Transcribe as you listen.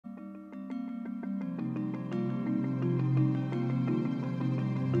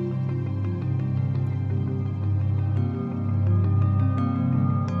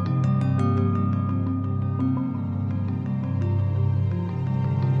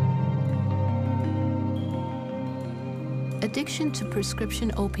Addiction to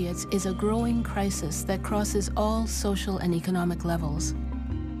prescription opiates is a growing crisis that crosses all social and economic levels.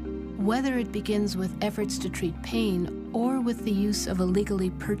 Whether it begins with efforts to treat pain or with the use of illegally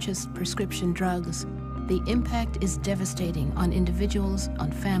purchased prescription drugs, the impact is devastating on individuals,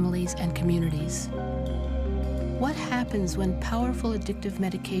 on families, and communities. What happens when powerful addictive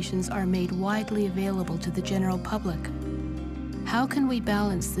medications are made widely available to the general public? How can we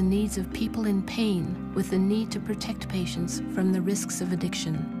balance the needs of people in pain with the need to protect patients from the risks of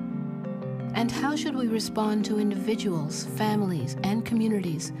addiction? And how should we respond to individuals, families, and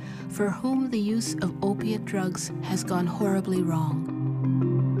communities for whom the use of opiate drugs has gone horribly wrong?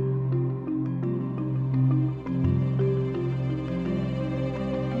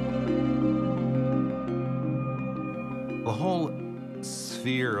 The whole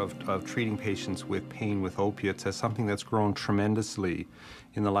sphere of treating patients with pain with opiates is something that's grown tremendously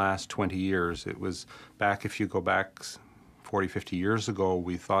in the last 20 years. It was back, if you go back 40, 50 years ago,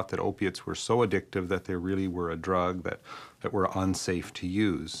 we thought that opiates were so addictive that they really were a drug that were unsafe to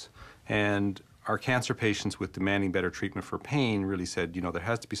use. And our cancer patients with demanding better treatment for pain really said, you know, there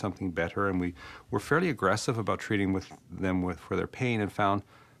has to be something better, and we were fairly aggressive about treating them for their pain and found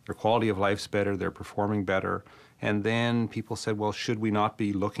their quality of life's better, they're performing better. And then people said, well, should we not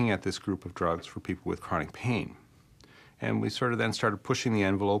be looking at this group of drugs for people with chronic pain? And we sort of then started pushing the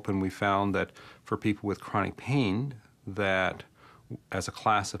envelope, and we found that for people with chronic pain, that as a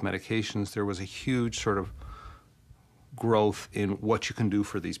class of medications, there was a huge sort of growth in what you can do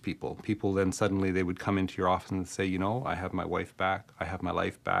for these people. People then suddenly, they would come into your office and say, you know, I have my wife back, I have my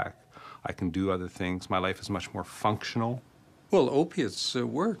life back, I can do other things, my life is much more functional. Well, opiates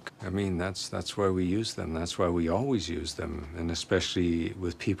work. I mean, that's why we use them. That's why we always use them, and especially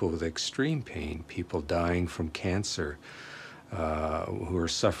with people with extreme pain, people dying from cancer, who are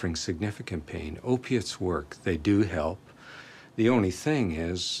suffering significant pain. Opiates work. They do help. The only thing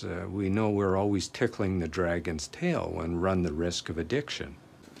is, we know we're always tickling the dragon's tail and run the risk of addiction.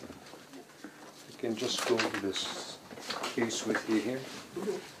 I can just go over this case with you here.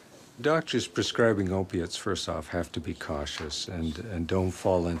 Doctors prescribing opiates, first off, have to be cautious and don't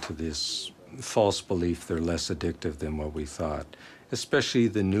fall into this false belief they're less addictive than what we thought. Especially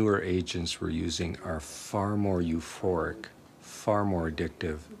the newer agents we're using are far more euphoric, far more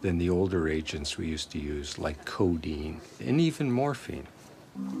addictive than the older agents we used to use, like codeine and even morphine.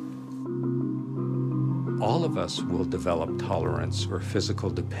 All of us will develop tolerance or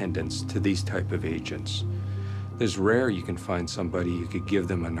physical dependence to these type of agents. It's rare you can find somebody you could give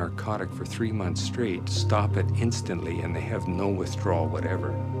them a narcotic for 3 months straight, stop it instantly, and they have no withdrawal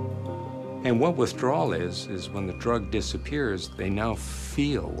whatever. And what withdrawal is when the drug disappears, they now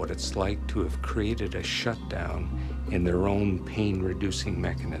feel what it's like to have created a shutdown in their own pain-reducing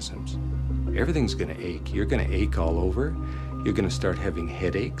mechanisms. Everything's gonna ache. You're gonna ache all over. You're gonna start having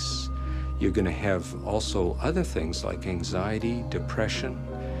headaches. You're gonna have also other things like anxiety, depression.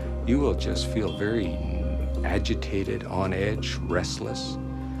 You will just feel very agitated, on edge, restless.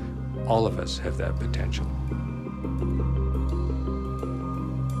 All of us have that potential.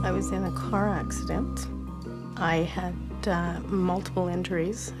 I was in a car accident. I had multiple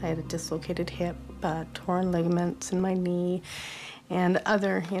injuries. I had a dislocated hip, torn ligaments in my knee, and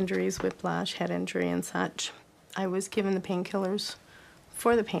other injuries, whiplash, head injury, and such. I was given the painkillers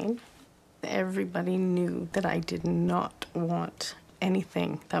for the pain. Everybody knew that I did not want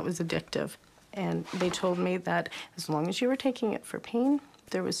anything that was addictive. And they told me that as long as you were taking it for pain,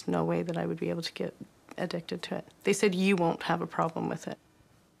 there was no way that I would be able to get addicted to it. They said, you won't have a problem with it.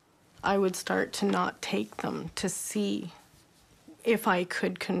 I would start to not take them to see if I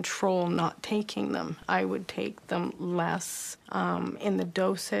could control not taking them. I would take them less in the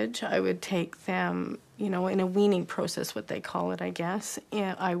dosage. I would take them, you know, in a weaning process, what they call it, I guess.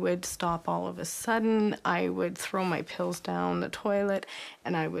 And I would stop all of a sudden. I would throw my pills down the toilet,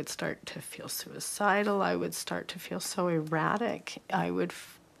 and I would start to feel suicidal. I would start to feel so erratic. I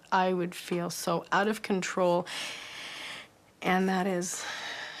would feel so out of control. And that is,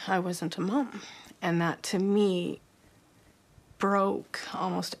 I wasn't a mom. And that, to me, broke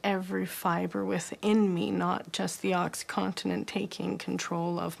almost every fiber within me, not just the OxyContin taking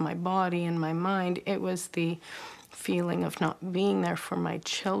control of my body and my mind. It was the feeling of not being there for my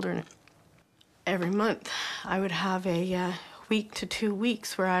children. Every month, I would have a week to 2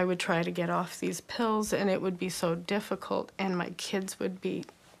 weeks where I would try to get off these pills, and it would be so difficult, and my kids would be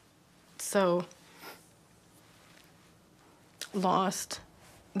so lost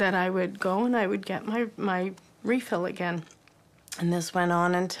that I would go and I would get my refill again. And this went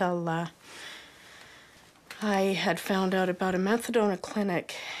on until I had found out about a methadone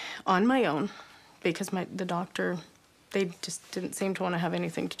clinic on my own, because the doctor They just didn't seem to want to have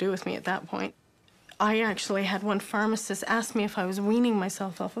anything to do with me at that point. I actually had one pharmacist ask me if I was weaning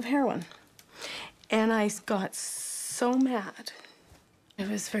myself off of heroin. And I got so mad. It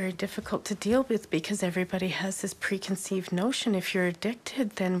was very difficult to deal with because everybody has this preconceived notion if you're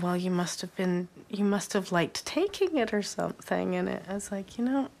addicted, then, well, you must have liked taking it or something. And I was like, you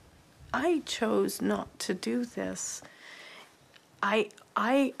know, I chose not to do this.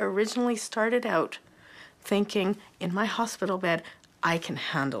 I originally started out thinking in my hospital bed, I can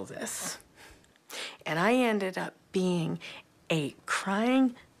handle this. And I ended up being a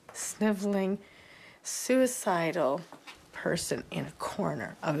crying, sniveling, suicidal person in a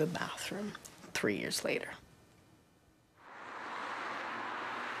corner of the bathroom 3 years later.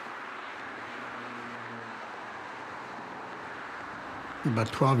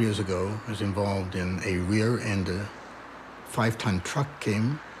 About 12 years ago, I was involved in a rear-ended 5-ton truck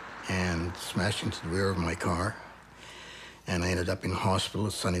came and smashed into the rear of my car. And I ended up in hospital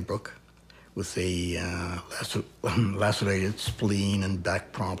at Sunnybrook with a lacerated spleen and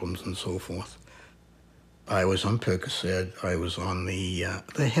back problems and so forth. I was on Percocet. I was on the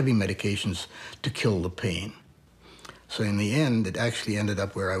heavy medications to kill the pain. So in the end, it actually ended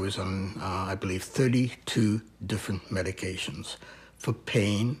up where I was on, I believe, 32 different medications for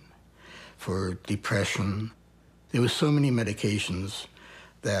pain, for depression. There were so many medications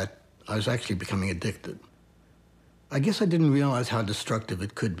that I was actually becoming addicted. I guess I didn't realize how destructive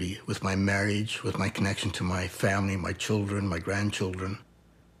it could be with my marriage, with my connection to my family, my children, my grandchildren,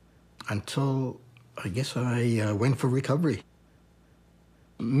 until I guess I went for recovery.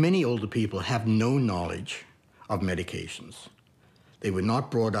 Many older people have no knowledge of medications. They were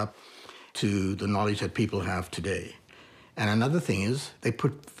not brought up to the knowledge that people have today. And another thing is they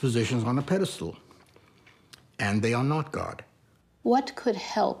put physicians on a pedestal, and they are not God. What could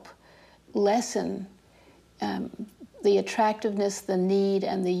help lessen the attractiveness, the need,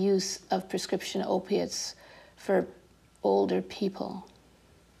 and the use of prescription opiates for older people?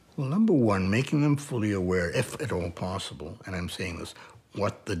 Well, number one, making them fully aware, if at all possible, and I'm saying this,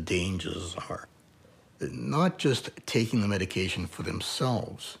 what the dangers are. Not just taking the medication for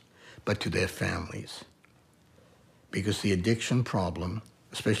themselves, but to their families. Because the addiction problem,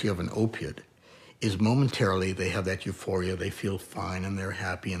 especially of an opiate, is momentarily they have that euphoria, they feel fine and they're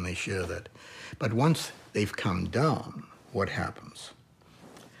happy and they share that. But once they've come down, what happens?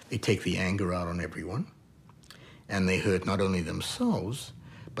 They take the anger out on everyone, and they hurt not only themselves,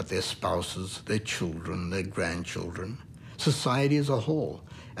 but their spouses, their children, their grandchildren, society as a whole.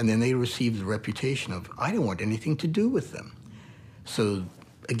 And then they receive the reputation of, I don't want anything to do with them. So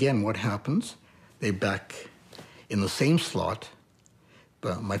again, what happens? They're back in the same slot,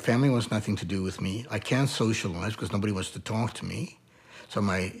 but my family wants nothing to do with me. I can't socialize because nobody wants to talk to me. So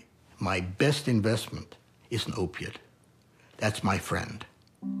my best investment is an opiate. That's my friend.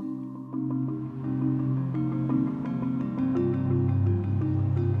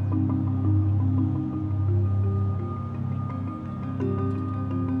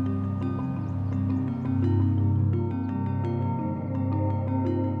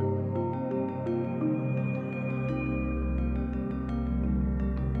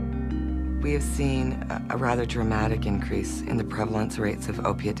 We have seen a rather dramatic increase in the prevalence rates of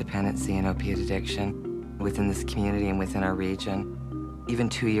opiate dependency and opiate addiction within this community and within our region. Even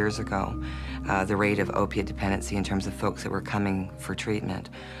 2 years ago, the rate of opiate dependency in terms of folks that were coming for treatment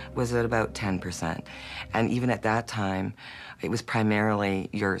was at about 10%. And even at that time, it was primarily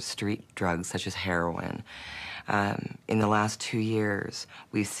your street drugs, such as heroin. In the last 2 years,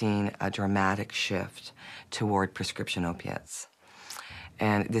 we've seen a dramatic shift toward prescription opiates.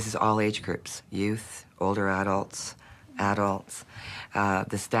 And this is all age groups, youth, older adults, adults. The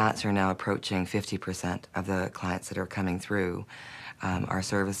stats are now approaching 50% of the clients that are coming through our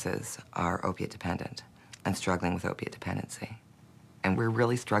services are opiate dependent and struggling with opiate dependency. And we're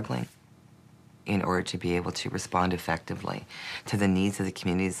really struggling in order to be able to respond effectively to the needs of the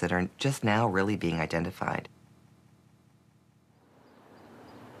communities that are just now really being identified.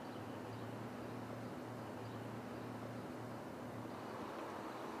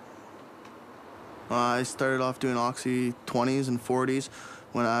 I started off doing Oxy 20s and 40s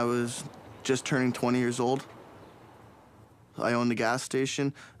when I was just turning 20 years old. I owned a gas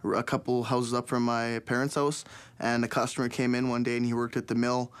station a couple houses up from my parents' house, and a customer came in one day and he worked at the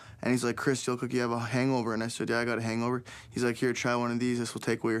mill, and he's like, "Chris, you look like you have a hangover." And I said, "Yeah, I got a hangover." He's like, "Here, try one of these. This will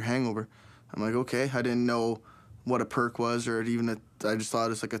take away your hangover." I'm like, "Okay." I didn't know what a perk was or even I just thought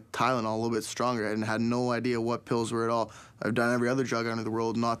it's like a Tylenol, a little bit stronger. I had no idea what pills were at all. I've done every other drug under the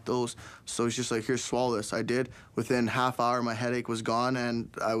world, not those. So it's just like, "Here, swallow this." I did. Within half hour, my headache was gone, and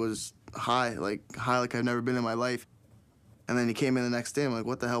I was high like I've never been in my life. And then he came in the next day. I'm like,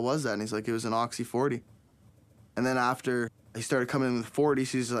 what the hell was that? And he's like, it was an Oxy 40. And then after he started coming in with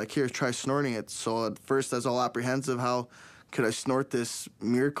 40s, he's like, here, try snorting it. So at first I was all apprehensive. How could I snort this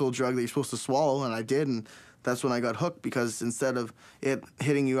miracle drug that you're supposed to swallow? And I did, and that's when I got hooked, because instead of it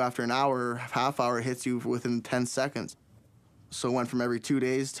hitting you after an hour, half hour, it hits you within 10 seconds. So it went from every 2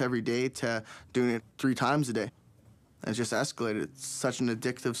 days to every day to doing it 3 times a day. And it just escalated. It's such an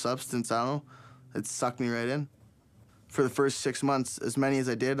addictive substance, I don't know. It sucked me right in. For the first 6 months, as many as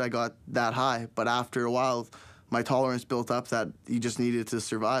I did, I got that high. But after a while, my tolerance built up that you just needed to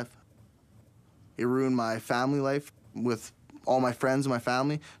survive. It ruined my family life with all my friends and my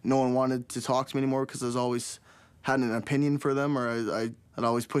family. No one wanted to talk to me anymore because I was always had an opinion for them, or I'd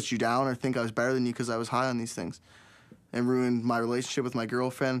always put you down or think I was better than you because I was high on these things. It ruined my relationship with my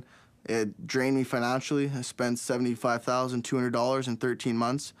girlfriend. It drained me financially. I spent $75,200 in 13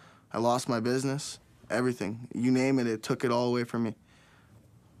 months. I lost my business, everything. You name it, it took it all away from me.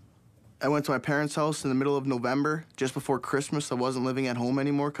 I went to my parents' house in the middle of November, just before Christmas. I wasn't living at home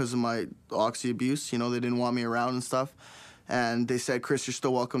anymore because of my Oxy abuse. You know, they didn't want me around and stuff. And they said, Chris, you're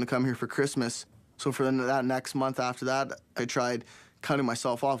still welcome to come here for Christmas. So for that next month after that, I tried cutting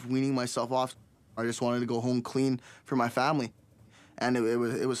myself off, weaning myself off. I just wanted to go home clean for my family. And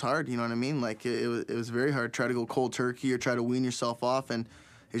it was hard, you know what I mean? Like, it was very hard. Try to go cold turkey or try to wean yourself off, and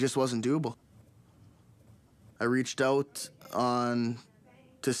it just wasn't doable. I reached out on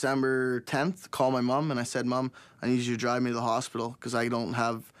December 10th, called my mom, and I said, Mom, I need you to drive me to the hospital because I don't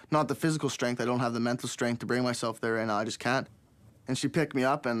have, not the physical strength, I don't have the mental strength to bring myself there right now. I just can't. And she picked me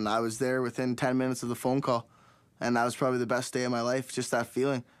up, and I was there within 10 minutes of the phone call. And that was probably the best day of my life, just that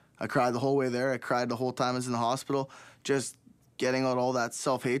feeling. I cried the whole way there. I cried the whole time I was in the hospital, just getting out all that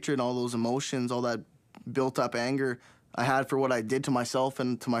self-hatred, all those emotions, all that built-up anger I had for what I did to myself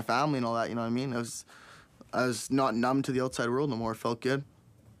and to my family and all that, you know what I mean? I was not numb to the outside world no more. It felt good.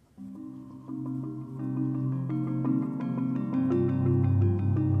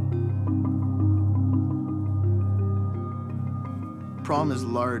 Problem is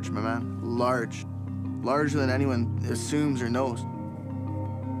large, my man. Large. Larger than anyone assumes or knows.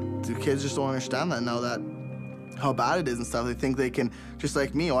 The kids just don't understand that now, that how bad it is and stuff. They think they can, just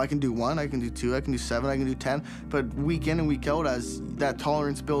like me, oh, I can do 1, I can do 2, I can do 7, I can do 10. But week in and week out, as that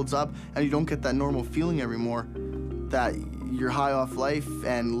tolerance builds up and you don't get that normal feeling anymore, that you're high off life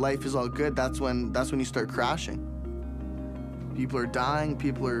and life is all good, that's when you start crashing. People are dying,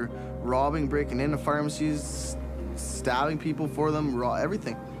 people are robbing, breaking into pharmacies, stabbing people for them,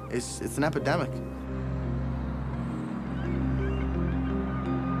 everything. It's an epidemic.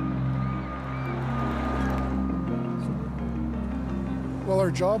 Well,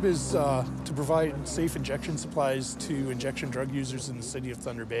 our job is to provide safe injection supplies to injection drug users in the city of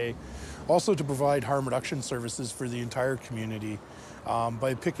Thunder Bay. Also to provide harm reduction services for the entire community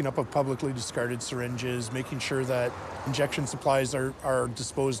by picking up of publicly discarded syringes, making sure that injection supplies are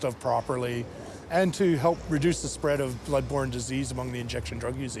disposed of properly, and to help reduce the spread of blood-borne disease among the injection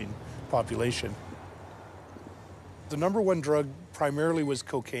drug using population. The #1 drug primarily was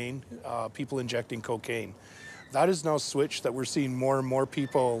cocaine, people injecting cocaine. That is now switched, that we're seeing more and more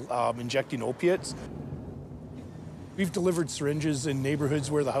people injecting opiates. We've delivered syringes in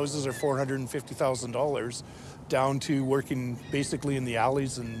neighborhoods where the houses are $450,000 down to working basically in the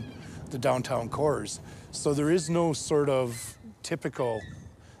alleys and the downtown cores. So there is no sort of typical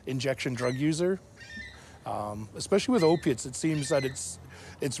injection drug user. Especially with opiates, it seems that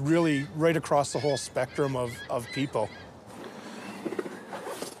it's really right across the whole spectrum of people.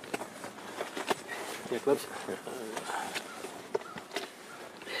 Yeah, clips.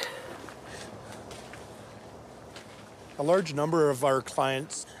 A large number of our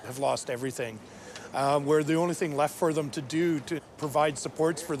clients have lost everything, where the only thing left for them to do to provide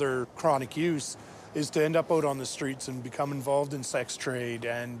supports for their chronic use is to end up out on the streets and become involved in sex trade,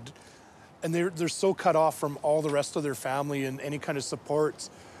 and they're so cut off from all the rest of their family and any kind of supports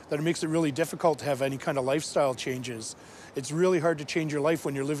that it makes it really difficult to have any kind of lifestyle changes. It's really hard to change your life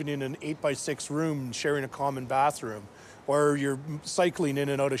when you're living in an 8x6 room and sharing a common bathroom, or you're cycling in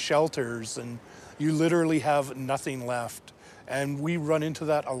and out of shelters and you literally have nothing left. And we run into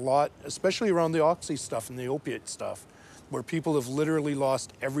that a lot, especially around the Oxy stuff and the opiate stuff, where people have literally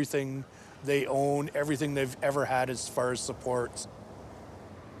lost everything they own, everything they've ever had as far as supports.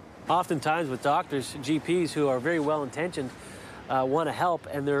 Oftentimes with doctors, GPs who are very well-intentioned, want to help,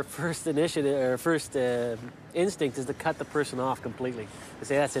 and their first initiative or first instinct is to cut the person off completely. They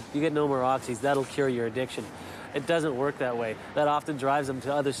say, that's it, you get no more oxys, that'll cure your addiction. It doesn't work that way. That often drives them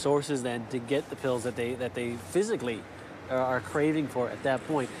to other sources then to get the pills that they physically are craving for at that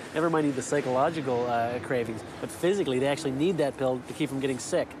point. Never mind the psychological cravings, but physically they actually need that pill to keep from getting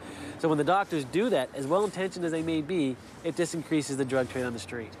sick. So when the doctors do that, as well-intentioned as they may be, it just increases the drug trade on the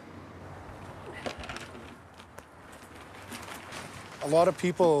street. A lot of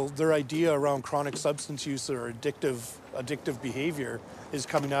people, their idea around chronic substance use or addictive behavior is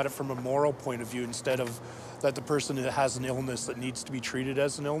coming at it from a moral point of view instead of that the person has an illness that needs to be treated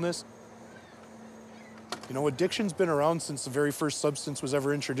as an illness. You know, addiction's been around since the very first substance was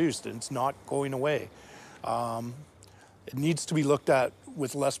ever introduced, and it's not going away. It needs to be looked at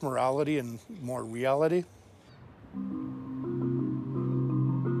with less morality and more reality.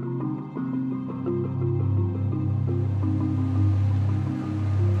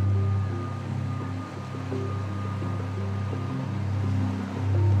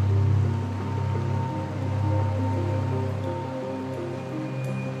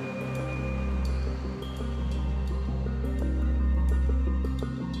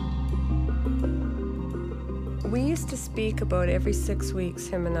 We used to speak about every 6 weeks,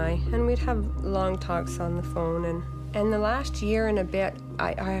 him and I, and we'd have long talks on the phone. And the last year and a bit,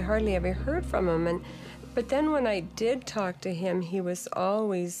 I hardly ever heard from him. But then when I did talk to him, he was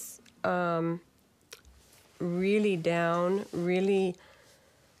always really down,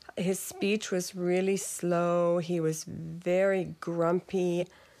 his speech was really slow. He was very grumpy.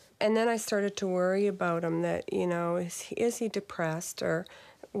 And then I started to worry about him that, you know, is he depressed or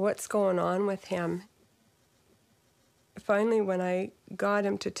what's going on with him? Finally, when I got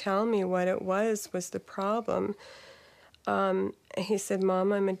him to tell me what it was the problem, he said,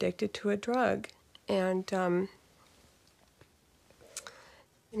 "Mom, I'm addicted to a drug." And, you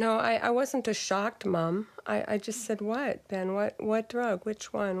know, I wasn't a shocked mom. I just said, "What, Ben? What drug?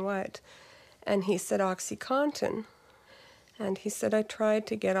 Which one? What?" And he said, "OxyContin." And he said, "I tried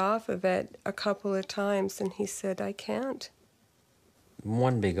to get off of it a couple of times," and he said, "I can't."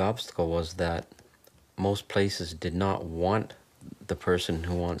 One big obstacle was that most places did not want the person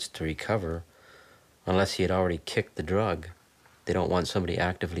who wants to recover unless he had already kicked the drug. They don't want somebody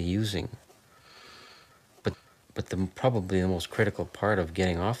actively using. But probably the most critical part of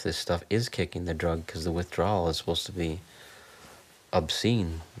getting off this stuff is kicking the drug, because the withdrawal is supposed to be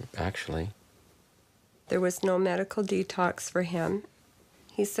obscene, actually. There was no medical detox for him.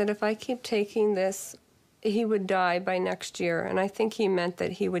 He said if I keep taking this, he would die by next year. And I think he meant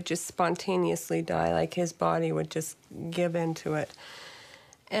that he would just spontaneously die, like his body would just give into it.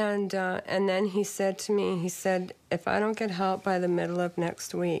 And then he said to me, he said, if I don't get help by the middle of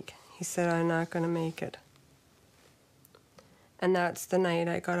next week, he said, I'm not going to make it. And that's the night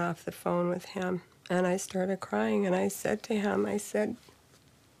I got off the phone with him. And I started crying, and I said to him, I said,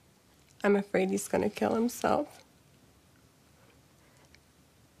 I'm afraid he's going to kill himself.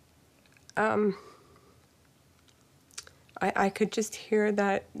 I could just hear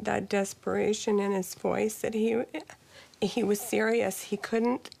that desperation in his voice, that he was serious. He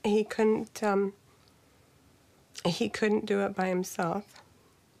couldn't do it by himself.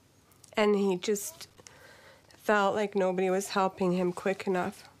 And he just felt like nobody was helping him quick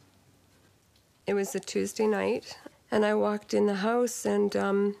enough. It was a Tuesday night, and I walked in the house, and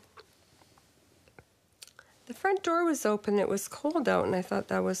the front door was open. It was cold out, and I thought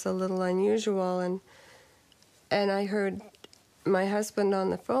that was a little unusual. And I heard my husband on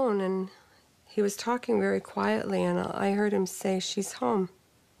the phone, and he was talking very quietly, and I heard him say, she's home.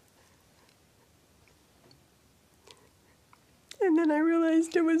 And then I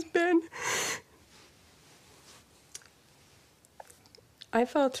realized it was Ben. I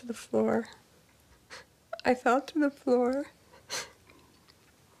fell to the floor. I fell to the floor.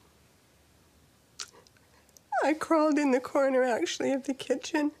 I crawled in the corner, actually, of the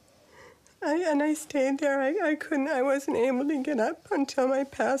kitchen. I stayed there. I wasn't able to get up until my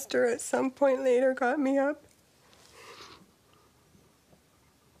pastor at some point later got me up.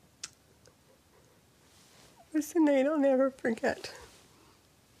 It was a night I'll never forget.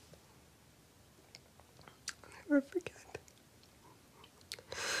 I'll never forget.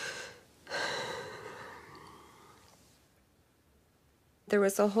 There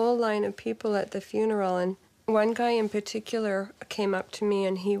was a whole line of people at the funeral, and one guy in particular came up to me,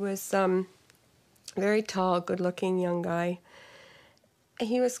 and he was very tall, good-looking young guy.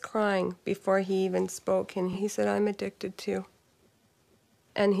 He was crying before he even spoke, and he said, I'm addicted too.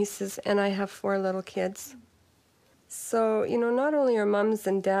 And he says, and I have 4 little kids. So, you know, not only are mums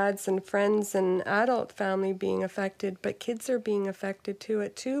and dads and friends and adult family being affected, but kids are being affected to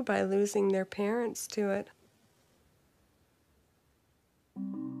it too by losing their parents to it.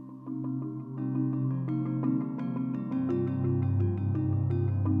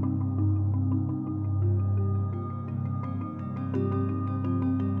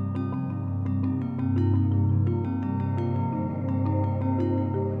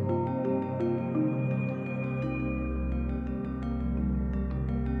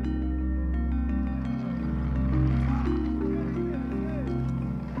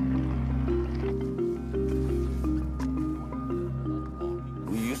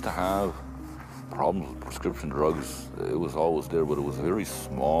 used to have problems with prescription drugs. It was always there, but it was very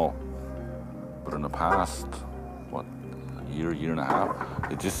small. But in the past, what, year and a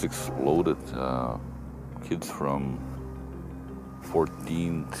half, it just exploded. Kids from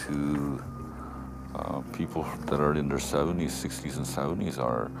 14 to people that are in their 70s, 60s, and 70s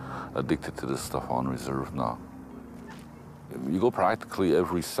are addicted to this stuff on reserve now. You go practically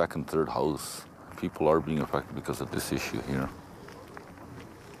every second, third house. People are being affected because of this issue here.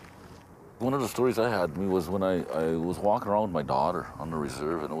 One of the stories I had was when I was walking around with my daughter on the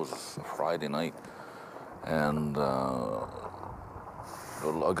reserve, and it was a Friday night, and a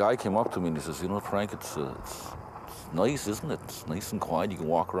guy came up to me and he says, "You know, Frank, it's nice, isn't it? It's nice and quiet. You can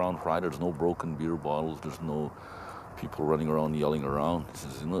walk around Friday. There's no broken beer bottles. There's no people running around yelling around." He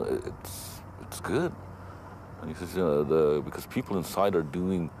says, "You know, it's good." And he says, because people inside are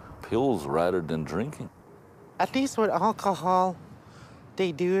doing pills rather than drinking. At least with alcohol,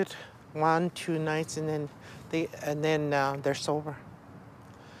 they do it 1-2 nights and then they're sober.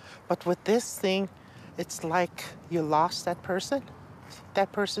 But with this thing, it's like you lost that person.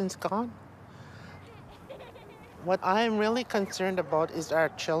 That person's gone. What I'm really concerned about is our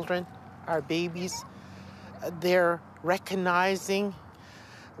children, our babies. They're recognizing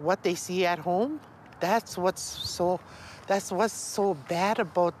what they see at home. That's what's so bad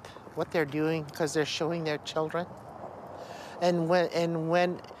about what they're doing, because they're showing their children. And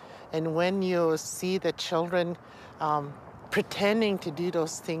when you see the children pretending to do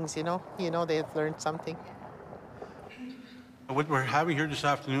those things, you know they've learned something. What we're having here this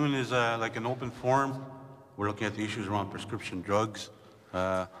afternoon is like an open forum. We're looking at the issues around prescription drugs,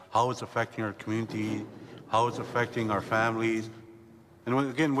 how it's affecting our community, how it's affecting our families. And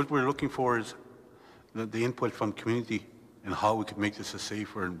again, what we're looking for is the input from community and how we could make this a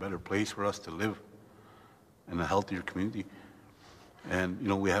safer and better place for us to live in a healthier community. And,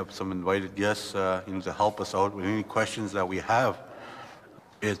 we have some invited guests, to help us out with any questions that we have.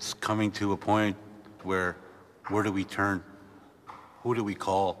 It's coming to a point where do we turn? Who do we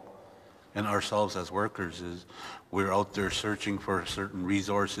call? And ourselves as workers we're out there searching for certain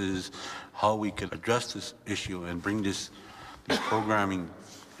resources, how we could address this issue and bring this programming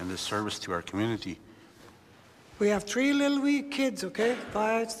and this service to our community. We have 3 little wee kids, okay?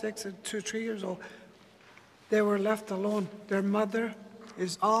 5, 6, and 2, 3 years old. They were left alone. Their mother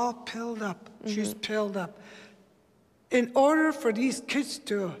is all pilled up. She's pilled up. In order for these kids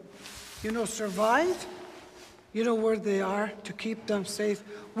to, survive, where they are, to keep them safe,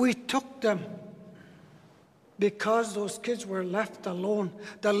 we took them because those kids were left alone.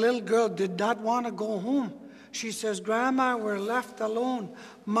 The little girl did not want to go home. She says, "Grandma, we're left alone.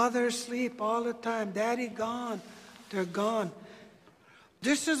 Mother asleep all the time. Daddy gone. They're gone."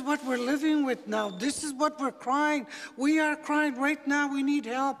 This is what we're living with now. This is what we're crying. We are crying right now. We need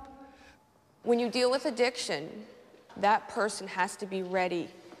help. When you deal with addiction, that person has to be ready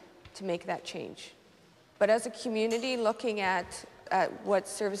to make that change. But as a community, looking at what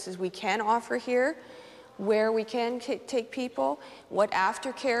services we can offer here, where we can take people, what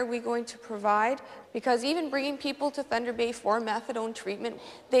aftercare we're going to provide, because even bringing people to Thunder Bay for methadone treatment,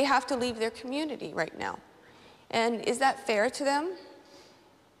 they have to leave their community right now. And is that fair to them?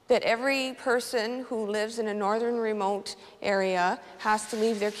 That every person who lives in a northern remote area has to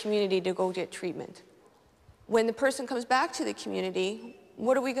leave their community to go get treatment. When the person comes back to the community,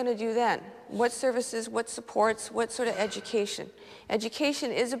 what are we going to do then? What services, what supports, what sort of education?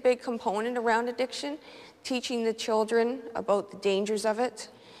 Education is a big component around addiction, teaching the children about the dangers of it.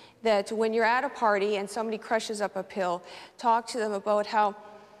 That when you're at a party and somebody crushes up a pill, talk to them about how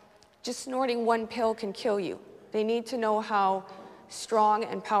just snorting 1 pill can kill you. They need to know how strong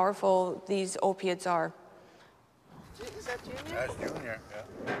and powerful these opiates are. Is that Junior? That's Junior,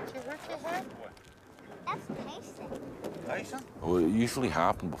 yeah. Did you hurt your head? That's Tyson. Tyson? What usually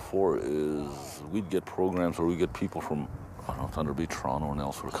happened before is we'd get programs where we get people from, Thunder Bay, Toronto, and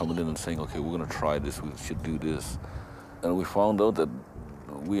elsewhere coming in and saying, "Okay, we're going to try this, we should do this." And we found out that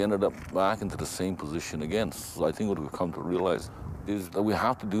we ended up back into the same position again. So I think what we've come to realize is that we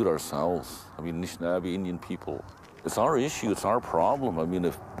have to do it ourselves. Anishinaabe, Indian people, it's our issue, it's our problem.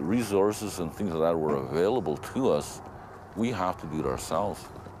 If resources and things like that were available to us, we have to do it ourselves.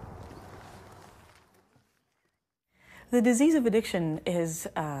 The disease of addiction is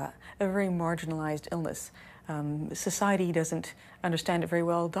a very marginalized illness. Society doesn't understand it very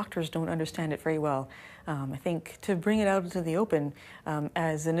well. Doctors don't understand it very well. I think to bring it out into the open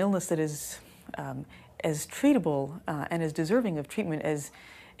as an illness that is as treatable and as deserving of treatment as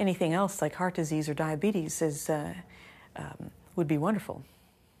anything else like heart disease or diabetes would be wonderful.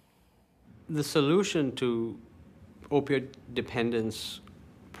 The solution to opioid dependence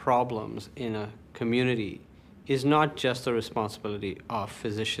problems in a community is not just the responsibility of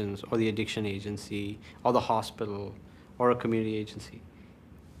physicians or the addiction agency or the hospital or a community agency.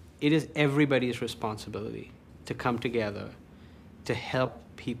 It is everybody's responsibility to come together to help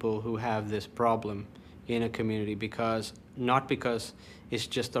people who have this problem in a community, not because it's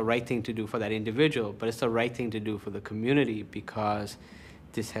just the right thing to do for that individual, but it's the right thing to do for the community, because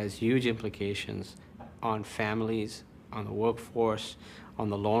this has huge implications on families, on the workforce, on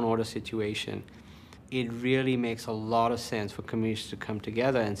the law and order situation. It really makes a lot of sense for communities to come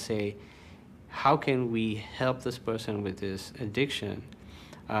together and say, how can we help this person with this addiction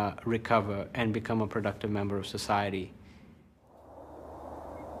recover and become a productive member of society?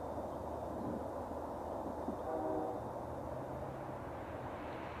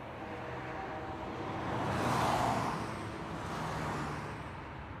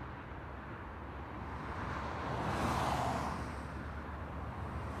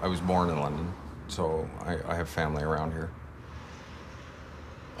 I was born in London, so I have family around here.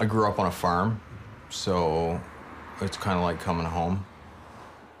 I grew up on a farm, so it's kind of like coming home.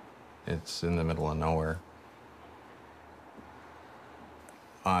 It's in the middle of nowhere.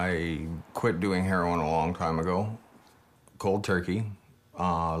 I quit doing heroin a long time ago, cold turkey,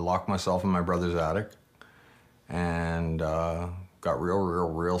 locked myself in my brother's attic, and got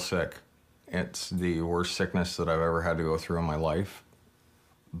real sick. It's the worst sickness that I've ever had to go through in my life.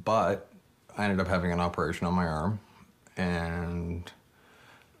 But I ended up having an operation on my arm, and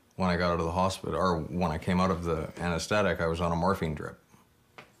when I got out of the hospital, or when I came out of the anesthetic, I was on a morphine drip,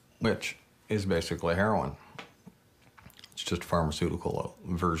 which is basically heroin. It's just a pharmaceutical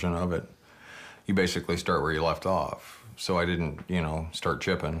version of it. You basically start where you left off. So I didn't, start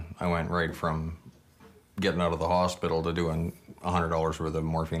chipping. I went right from getting out of the hospital to doing $100 worth of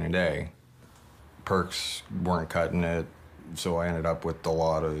morphine a day. Perks weren't cutting it. So I ended up with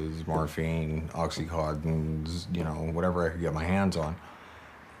Dilaudid, morphine, Oxycontin, whatever I could get my hands on.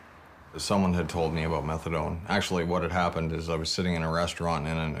 Someone had told me about methadone. Actually, what had happened is I was sitting in a restaurant,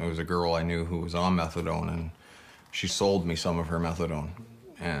 and it was a girl I knew who was on methadone, and she sold me some of her methadone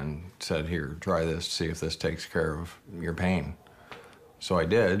and said, here, try this, see if this takes care of your pain. So I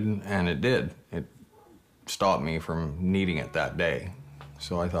did, and it did. It stopped me from needing it that day.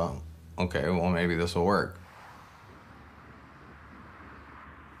 So I thought, okay, well, maybe this will work.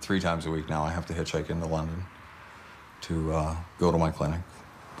 3 times a week now, I have to hitchhike into London to go to my clinic.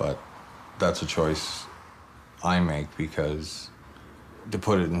 But that's a choice I make because, to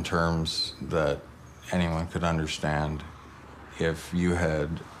put it in terms that anyone could understand, if you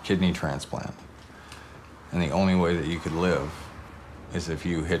had kidney transplant and the only way that you could live is if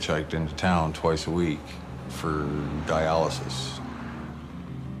you hitchhiked into town twice a week for dialysis,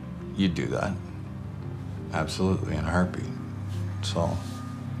 you'd do that. Absolutely, in a heartbeat. So,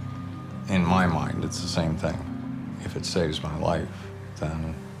 in my mind, it's the same thing. If it saves my life,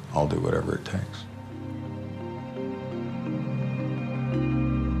 then I'll do whatever it takes.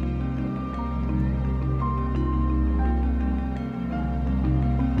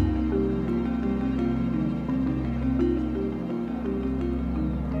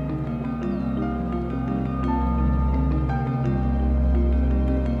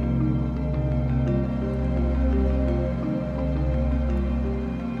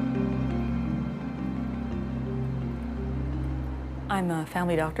 I'm a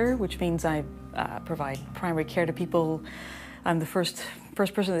family doctor, which means I provide primary care to people. I'm the first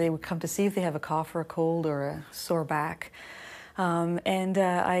person that they would come to see if they have a cough or a cold or a sore back. And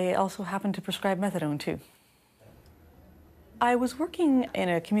I also happen to prescribe methadone too. I was working in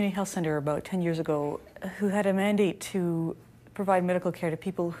a community health center about 10 years ago who had a mandate to provide medical care to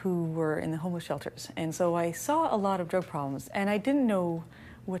people who were in the homeless shelters. And so I saw a lot of drug problems and I didn't know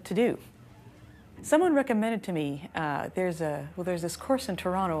what to do. Someone recommended to me, there's this course in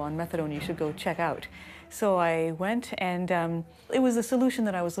Toronto on methadone you should go check out. So I went, and it was the solution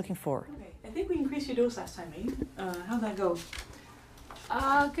that I was looking for. Okay, I think we increased your dose last time, eh? How'd that go?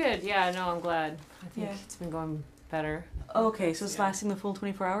 Good. Yeah, no, I'm glad. I think it's been going better. Okay, so it's lasting the full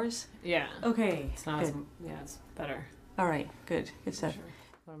 24 hours? Yeah. Okay, it's not as, it's better. All right, good stuff.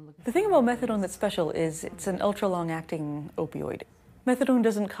 The thing about methadone that's special is it's an ultra-long-acting opioid. Methadone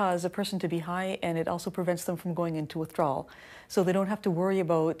doesn't cause a person to be high, and it also prevents them from going into withdrawal. So they don't have to worry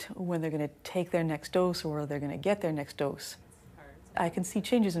about when they're going to take their next dose or where they're going to get their next dose. I can see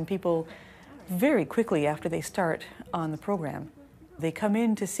changes in people very quickly after they start on the program. They come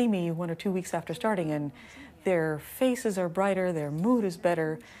in to see me 1 or 2 weeks after starting, and their faces are brighter, their mood is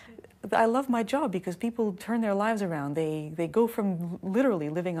better. I love my job because people turn their lives around. They go from literally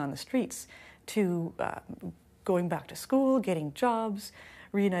living on the streets to going back to school, getting jobs,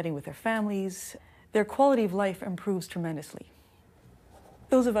 reuniting with their families. Their quality of life improves tremendously.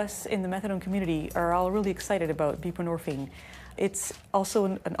 Those of us in the methadone community are all really excited about buprenorphine. It's also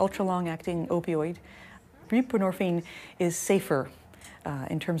an ultra-long-acting opioid. Buprenorphine is safer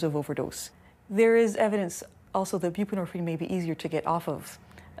in terms of overdose. There is evidence also that buprenorphine may be easier to get off of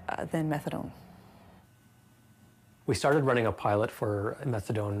than methadone. We started running a pilot for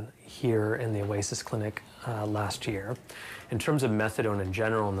methadone here in the Oasis Clinic last year. In terms of methadone in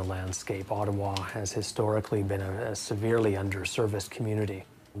general in the landscape, Ottawa has historically been a severely underserviced community.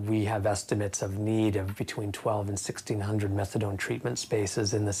 We have estimates of need of between 12 and 1,600 methadone treatment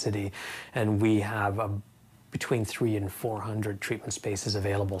spaces in the city, and we have between 300 and 400 treatment spaces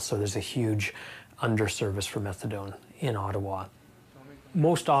available, so there's a huge underservice for methadone in Ottawa.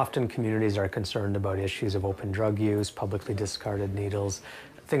 Most often, communities are concerned about issues of open drug use, publicly discarded needles,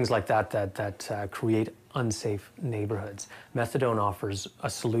 things like that create unsafe neighborhoods. Methadone offers a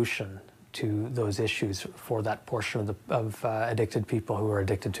solution to those issues for that portion of addicted people who are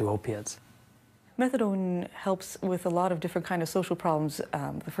addicted to opiates. Methadone helps with a lot of different kind of social problems.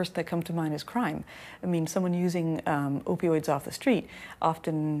 The first that come to mind is crime. I mean, someone using opioids off the street,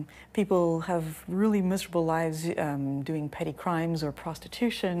 often people have really miserable lives doing petty crimes or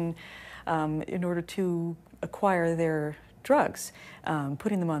prostitution in order to acquire their drugs.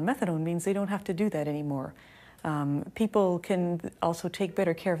 Putting them on methadone means they don't have to do that anymore. People can also take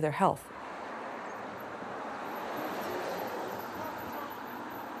better care of their health.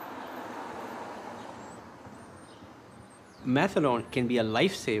 Methadone can be a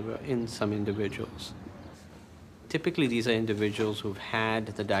lifesaver in some individuals. Typically, these are individuals who've had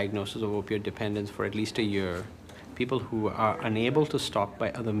the diagnosis of opioid dependence for at least a year, people who are unable to stop by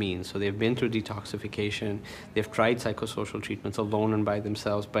other means. So they've been through detoxification, they've tried psychosocial treatments alone and by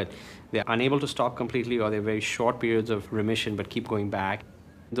themselves, but they're unable to stop completely, or they're very short periods of remission but keep going back.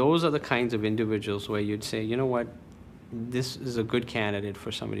 Those are the kinds of individuals where you'd say, you know what, this is a good candidate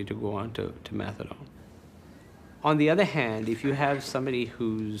for somebody to go on to methadone. On the other hand, if you have somebody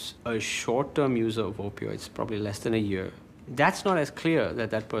who's a short-term user of opioids, probably less than a year, that's not as clear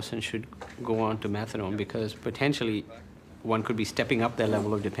that that person should go on to methadone, because potentially one could be stepping up their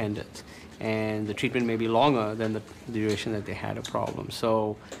level of dependence, and the treatment may be longer than the duration that they had a problem.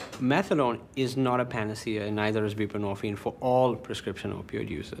 So methadone is not a panacea, and neither is buprenorphine for all prescription opioid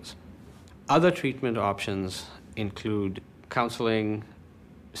users. Other treatment options include counseling,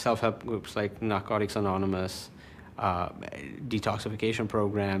 self-help groups like Narcotics Anonymous, detoxification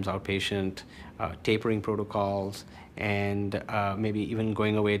programs, outpatient tapering protocols, and maybe even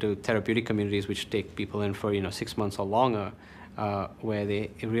going away to therapeutic communities which take people in for 6 months or longer, where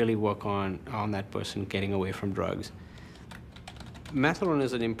they really work on that person getting away from drugs. Methadone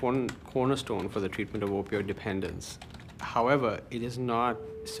is an important cornerstone for the treatment of opioid dependence. However, it is not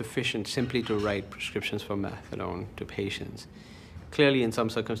sufficient simply to write prescriptions for methadone to patients. Clearly, in some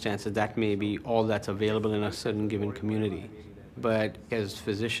circumstances, that may be all that's available in a certain given community. But as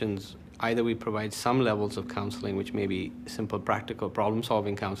physicians, either we provide some levels of counseling, which may be simple, practical,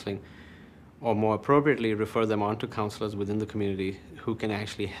 problem-solving counseling, or more appropriately, refer them on to counselors within the community who can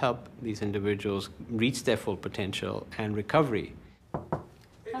actually help these individuals reach their full potential and recovery.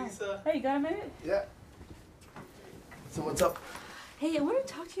 Hey, Lisa. Hey, you got a minute? Yeah. So what's up? Hey, I want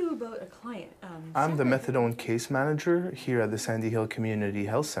to talk to you about a client. I'm the methadone case manager here at the Sandy Hill Community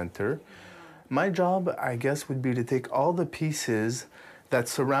Health Center. My job, I guess, would be to take all the pieces that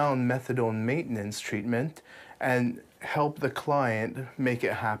surround methadone maintenance treatment and help the client make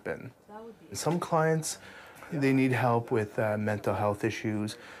it happen. Some clients, they need help with mental health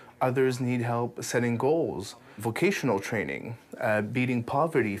issues. Others need help setting goals, vocational training, beating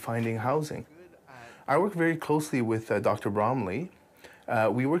poverty, finding housing. I work very closely with Dr. Bromley.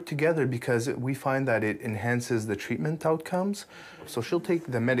 We work together because we find that it enhances the treatment outcomes. So she'll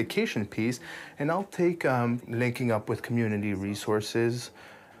take the medication piece, and I'll take linking up with community resources.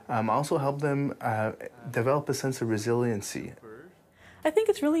 Also help them develop a sense of resiliency. I think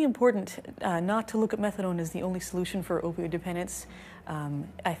it's really important not to look at methadone as the only solution for opioid dependence.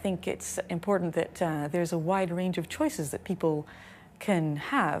 I think it's important that there's a wide range of choices that people can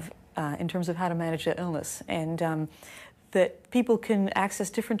have in terms of how to manage their illness, and that people can access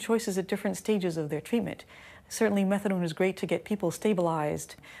different choices at different stages of their treatment. Certainly methadone is great to get people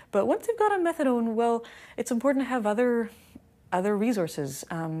stabilized, but once they've got on methadone, well, it's important to have other resources.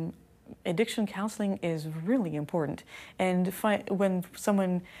 Addiction counseling is really important, and when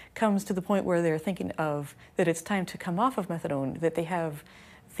someone comes to the point where they're thinking of that it's time to come off of methadone, that they have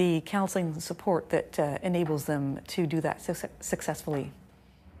the counseling support that enables them to do that successfully.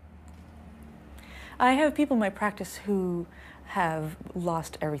 I have people in my practice who have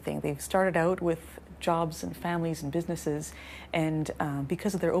lost everything. They've started out with jobs and families and businesses, and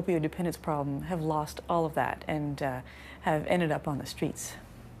because of their opioid dependence problem, have lost all of that and have ended up on the streets.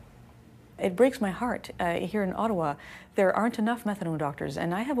 It breaks my heart. Here in Ottawa, there aren't enough methadone doctors,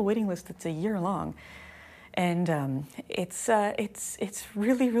 and I have a waiting list that's a year long. And it's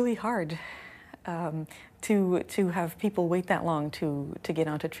really, really hard to have people wait that long to get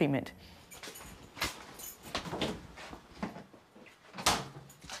onto treatment.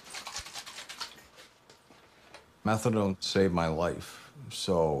 Methadone saved my life,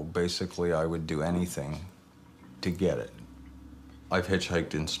 so basically I would do anything to get it. I've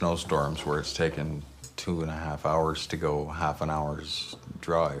hitchhiked in snowstorms where it's taken 2.5 hours to go half an hour's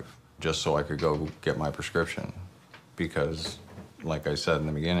drive just so I could go get my prescription because, like I said in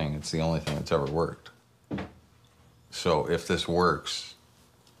the beginning, it's the only thing that's ever worked. So if this works,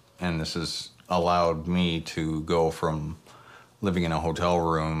 and this has allowed me to go from living in a hotel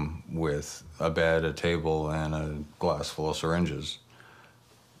room with a bed, a table, and a glass full of syringes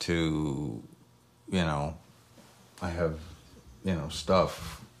to, you know, I have, you know,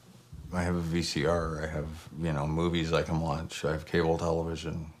 stuff. I have a VCR, I have, you know, movies I can watch, I have cable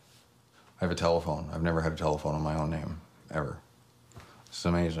television, I have a telephone. I've never had a telephone in my own name, ever. It's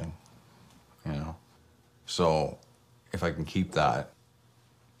amazing, you know. So if I can keep that,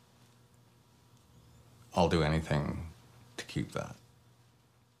 I'll do anything to keep that.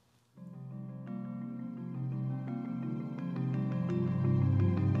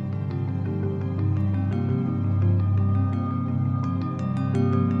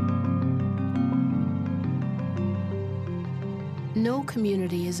 No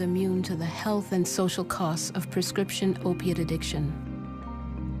community is immune to the health and social costs of prescription opiate addiction.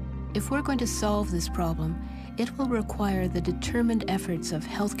 If we're going to solve this problem, it will require the determined efforts of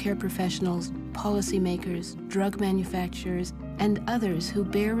healthcare professionals, policymakers, drug manufacturers, and others who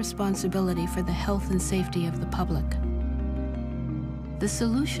bear responsibility for the health and safety of the public. The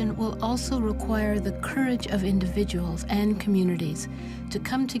solution will also require the courage of individuals and communities to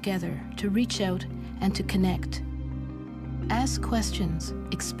come together, to reach out, and to connect. Ask questions,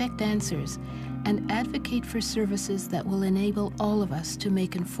 expect answers, and advocate for services that will enable all of us to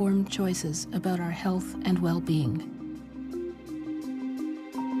make informed choices about our health and well-being.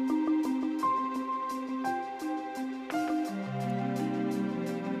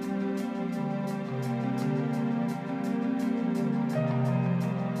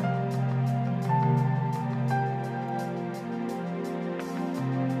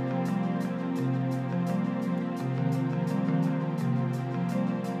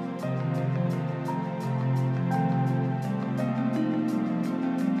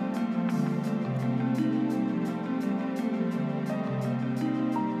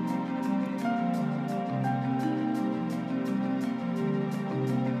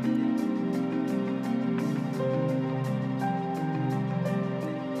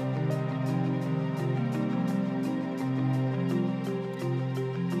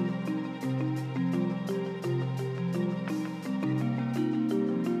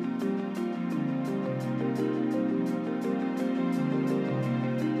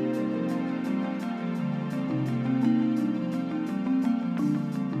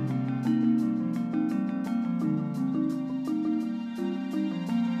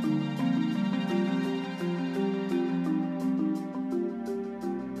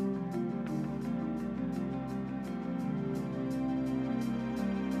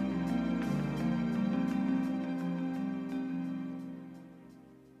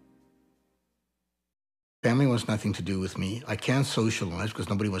 Family wants nothing to do with me. I can't socialize because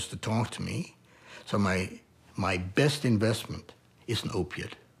nobody wants to talk to me. So my best investment is an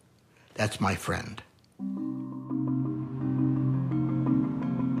opiate. That's my friend.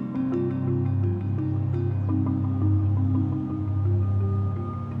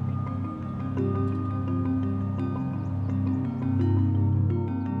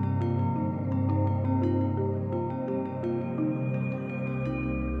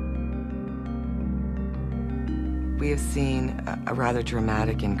 We have seen a rather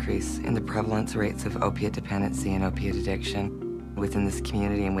dramatic increase in the prevalence rates of opiate dependency and opiate addiction within this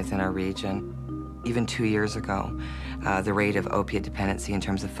community and within our region. Even 2 years ago, the rate of opiate dependency in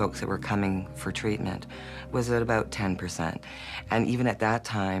terms of folks that were coming for treatment was at about 10%. And even at that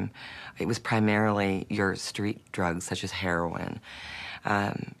time, it was primarily your street drugs such as heroin.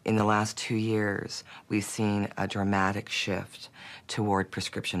 In the last 2 years, we've seen a dramatic shift toward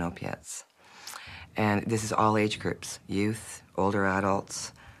prescription opiates. And this is all age groups, youth, older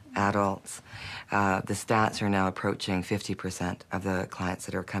adults, adults. The stats are now approaching 50% of the clients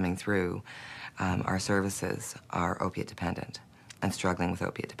that are coming through our services are opiate dependent and struggling with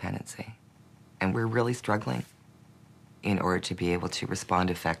opiate dependency. And we're really struggling in order to be able to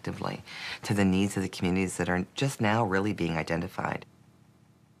respond effectively to the needs of the communities that are just now really being identified.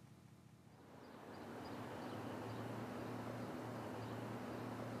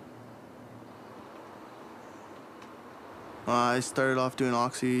 I started off doing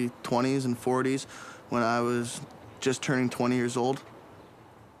Oxy 20s and 40s when I was just turning 20 years old.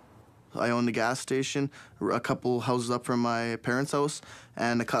 I owned a gas station a couple houses up from my parents' house,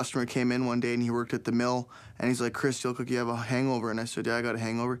 and a customer came in one day and he worked at the mill, and he's like, "Chris, you look like you have a hangover." And I said, "Yeah, I got a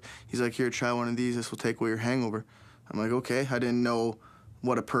hangover." He's like, "Here, try one of these. This will take away your hangover." I'm like, "Okay." I didn't know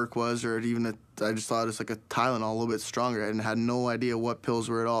what a perk was, or even I just thought it's like a Tylenol, a little bit stronger, and had no idea what pills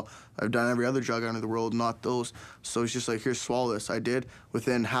were at all. I've done every other drug under the world, not those. So it's just like, "Here, swallow this." I did.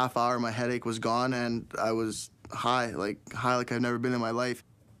 Within half hour, my headache was gone, and I was high like I've never been in my life.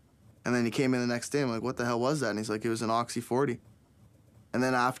 And then he came in the next day. I'm like, "What the hell was that?" And he's like, "It was an Oxy 40. And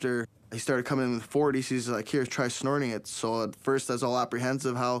then after he started coming in with 40s, he's like, "Here, try snorting it." So at first I was all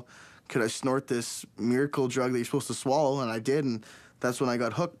apprehensive. How could I snort this miracle drug that you're supposed to swallow? And I did, and that's when I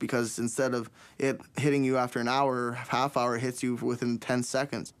got hooked, because instead of it hitting you after an hour or half hour, it hits you within 10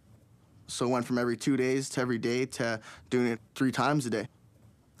 seconds. So it went from every 2 days to every day to doing it 3 times a day.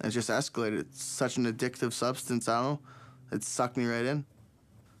 And it just escalated. It's such an addictive substance, I don't know. It sucked me right in.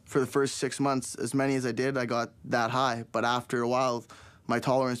 For the first 6 months, as many as I did, I got that high. But after a while, my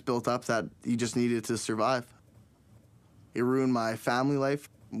tolerance built up that you just needed to survive. It ruined my family life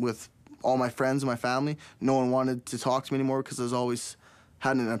with all my friends and my family. No one wanted to talk to me anymore because I was always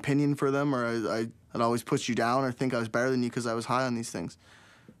had an opinion for them, or I'd always put you down or think I was better than you because I was high on these things.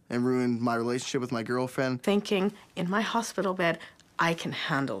 It ruined my relationship with my girlfriend. Thinking, in my hospital bed, I can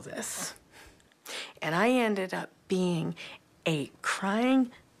handle this. And I ended up being a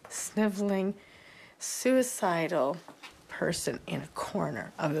crying, sniveling, suicidal person in a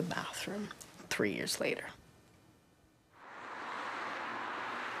corner of the bathroom 3 years later.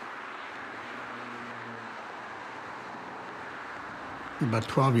 About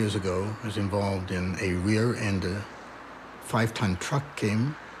 12 years ago, I was involved in a rear-end 5-ton truck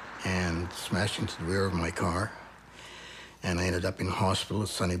came and smashed into the rear of my car, and I ended up in hospital at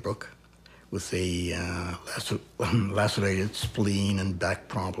Sunnybrook with a lacerated spleen and back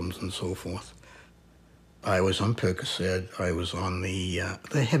problems and so forth. I was on Percocet. I was on the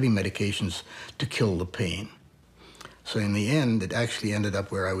heavy medications to kill the pain. So in the end, it actually ended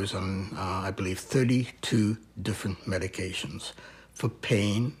up where I was on, I believe, 32 different medications for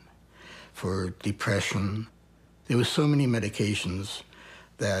pain, for depression. There were so many medications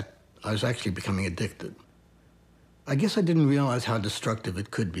that I was actually becoming addicted. I guess I didn't realize how destructive it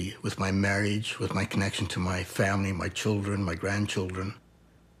could be with my marriage, with my connection to my family, my children, my grandchildren,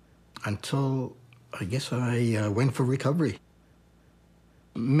 until I guess I went for recovery.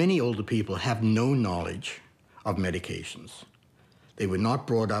 Many older people have no knowledge of medications. They were not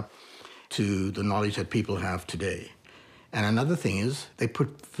brought up to the knowledge that people have today. And another thing is, they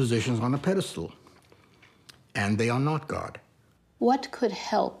put physicians on a pedestal, and they are not God. What could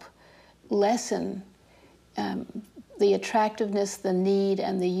help lessen the attractiveness, the need,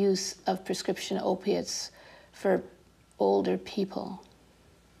 and the use of prescription opiates for older people?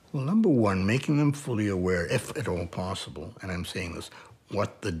 Well, number one, making them fully aware, if at all possible, and I'm saying this,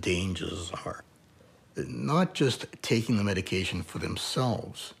 what the dangers are. Not just taking the medication for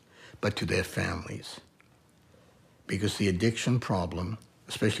themselves, but to their families. Because the addiction problem,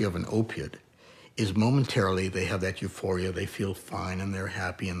 especially of an opiate, is momentarily they have that euphoria, they feel fine and they're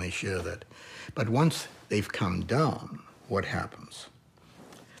happy and they share that. But once they've come down, what happens?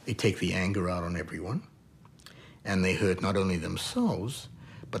 They take the anger out on everyone, and they hurt not only themselves,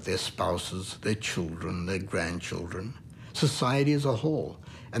 but their spouses, their children, their grandchildren, society as a whole.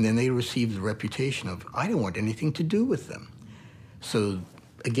 And then they receive the reputation of, I don't want anything to do with them. So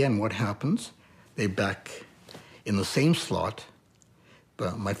again, what happens? They're back in the same slot,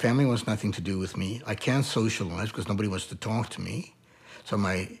 but my family wants nothing to do with me. I can't socialize because nobody wants to talk to me. So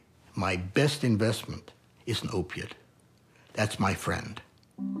my best investment is an opiate. That's my friend.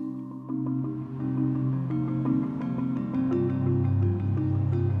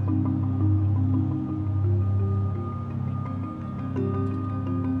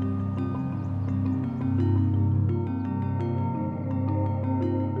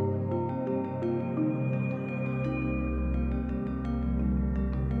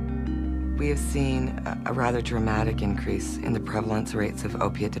 We have seen a rather dramatic increase in the prevalence rates of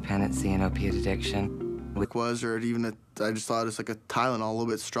opiate dependency and opiate addiction it was, or even I just thought it's like a Tylenol, a little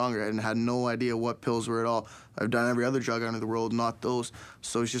bit stronger, and had no idea what pills were at all. I've done every other drug under the world, not those.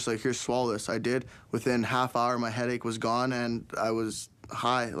 So it's just like, here, swallow this. I did. Within half hour, my headache was gone, and I was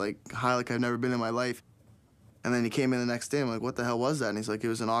high like I've never been in my life. And then he came in the next day. I'm like, what the hell was that? And he's like, it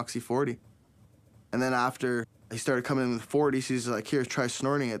was an Oxy 40. And then after he started coming in with 40s, he's like, here, try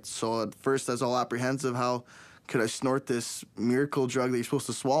snorting it. So at first, I was all apprehensive. How could I snort this miracle drug that you're supposed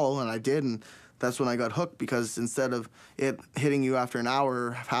to swallow? And I did, and that's when I got hooked, because instead of it hitting you after an hour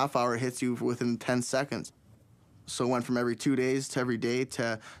or half hour, it hits you within 10 seconds. So it went from every 2 days to every day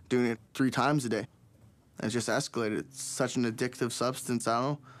to doing it 3 times a day. And it just escalated. It's such an addictive substance, I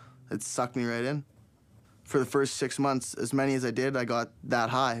don't know. It sucked me right in. For the first 6 months, as many as I did, I got that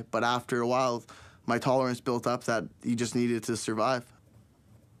high. But after a while, my tolerance built up that you just needed to survive.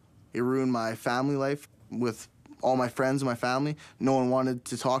 It ruined my family life with all my friends and my family. No one wanted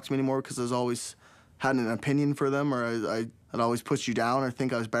to talk to me anymore because I was always had an opinion for them, or I'd always put you down or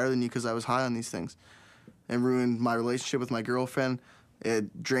think I was better than you because I was high on these things. It ruined my relationship with my girlfriend.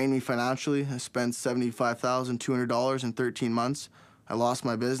 It drained me financially. I spent $75,200 in 13 months. I lost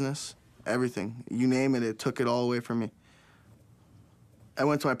my business, everything. You name it, it took it all away from me. I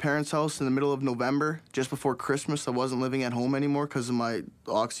went to my parents' house in the middle of November, just before Christmas. I wasn't living at home anymore because of my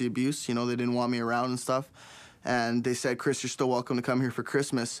Oxy abuse. You know, they didn't want me around and stuff. And they said, Chris, you're still welcome to come here for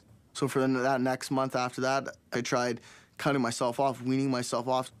Christmas. So for that next month after that, I tried cutting myself off, weaning myself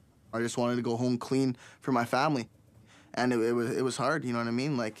off. I just wanted to go home clean for my family. And it was hard, you know what I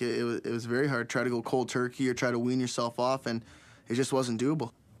mean? Like, it was very hard. Try to go cold turkey or try to wean yourself off, and it just wasn't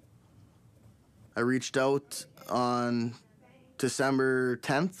doable. I reached out on December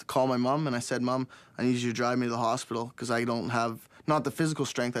 10th, called my mom, and I said, Mom, I need you to drive me to the hospital because I don't have, not the physical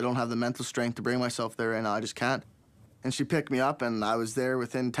strength, I don't have the mental strength to bring myself there right now. I just can't. And she picked me up, and I was there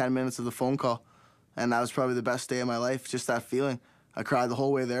within 10 minutes of the phone call. And that was probably the best day of my life, just that feeling. I cried the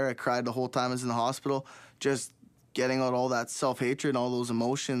whole way there. I cried the whole time I was in the hospital, just getting out all that self-hatred, all those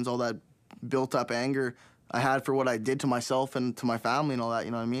emotions, all that built-up anger I had for what I did to myself and to my family and all that,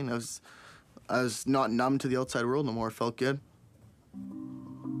 you know what I mean? I was not numb to the outside world no more. It felt good.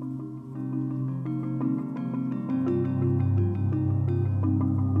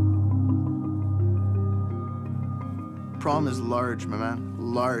 Problem is large, my man.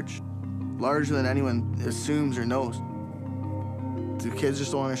 Large. Larger than anyone assumes or knows. The kids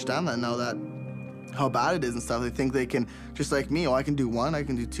just don't understand that now, that how bad it is and stuff. They think they can, just like me, oh, I can do 1, I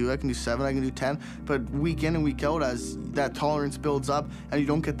can do 2, I can do 7, I can do 10. But week in and week out, as that tolerance builds up and you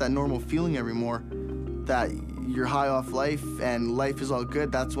don't get that normal feeling anymore, that you're high off life and life is all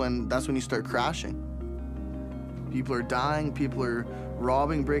good, that's when you start crashing. People are dying, people are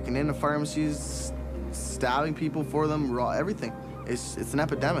robbing, breaking into pharmacies, stabbing people for them, everything. It's an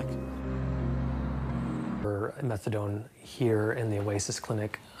epidemic. Methadone here in the Oasis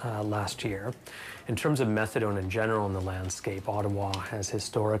Clinic last year. In terms of methadone in general in the landscape, Ottawa has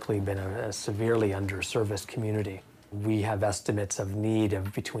historically been a severely underserviced community. We have estimates of need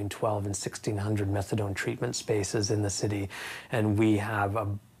of between 1,200 and 1,600 methadone treatment spaces in the city, and we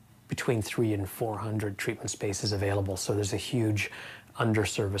have between 300 and 400 treatment spaces available. So there's a huge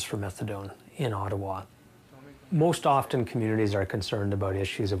underservice for methadone in Ottawa. Most often, communities are concerned about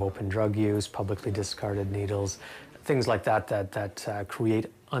issues of open drug use, publicly discarded needles, things like that create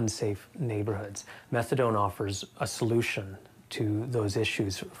unsafe neighborhoods. Methadone offers a solution to those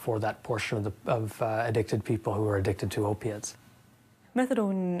issues for that portion of addicted people who are addicted to opiates.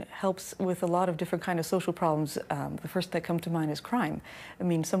 Methadone helps with a lot of different kind of social problems. The first that come to mind is crime. I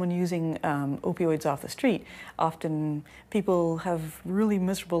mean, someone using opioids off the street, often people have really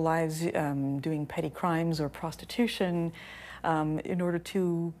miserable lives doing petty crimes or prostitution in order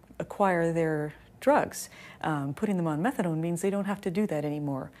to acquire their drugs. Putting them on methadone means they don't have to do that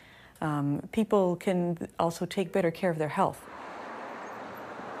anymore. People can also take better care of their health.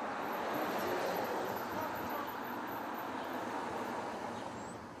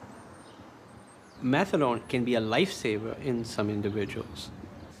 Methadone can be a lifesaver in some individuals.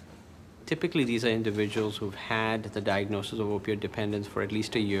 Typically, these are individuals who've had the diagnosis of opioid dependence for at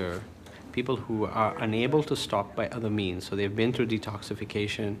least a year, people who are unable to stop by other means. So they've been through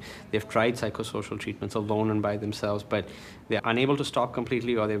detoxification, they've tried psychosocial treatments alone and by themselves, but they're unable to stop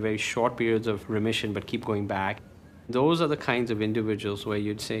completely, or they're very short periods of remission but keep going back. Those are the kinds of individuals where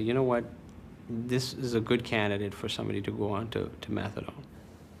you'd say, you know what, this is a good candidate for somebody to go on to methadone.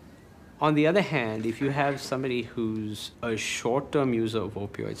 On the other hand, if you have somebody who's a short-term user of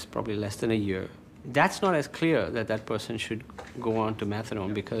opioids, probably less than a year, that's not as clear that that person should go on to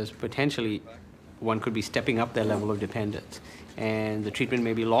methadone, because potentially one could be stepping up their level of dependence. And the treatment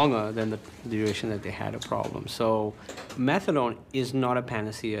may be longer than the duration that they had a problem. So methadone is not a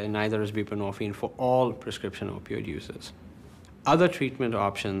panacea, and neither is buprenorphine for all prescription opioid users. Other treatment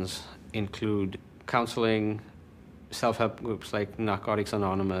options include counseling, self-help groups like Narcotics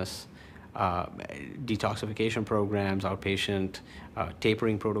Anonymous, detoxification programs, outpatient,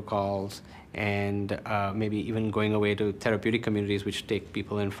 tapering protocols, and maybe even going away to therapeutic communities which take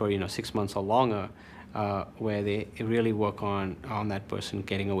people in for 6 months or longer, where they really work on that person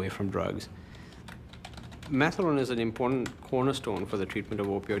getting away from drugs. Methadone is an important cornerstone for the treatment of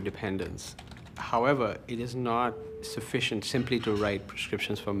opioid dependence. However, it is not sufficient simply to write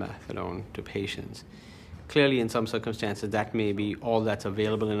prescriptions for methadone to patients. Clearly, in some circumstances, that may be all that's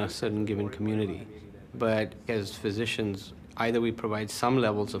available in a certain given community. But as physicians, either we provide some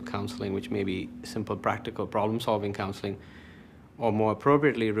levels of counseling, which may be simple, practical, problem-solving counseling, or more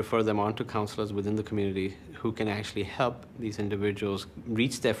appropriately, refer them on to counselors within the community who can actually help these individuals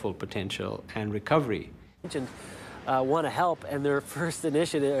reach their full potential and recovery. Want to help, and their first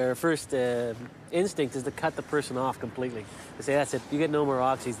initiative or first instinct is to cut the person off completely. They say, that's it, you get no more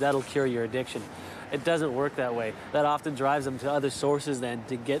oxys, that'll cure your addiction. It doesn't work that way. That often drives them to other sources then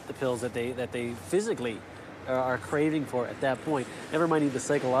to get the pills that they physically are craving for at that point. Never mind the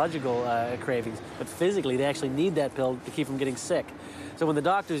psychological cravings, but physically they actually need that pill to keep from getting sick. So when the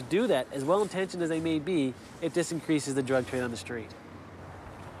doctors do that, as well-intentioned as they may be, it just increases the drug trade on the street.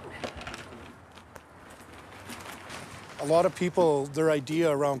 A lot of people, their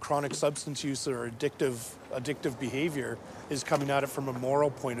idea around chronic substance use or addictive behavior is coming at it from a moral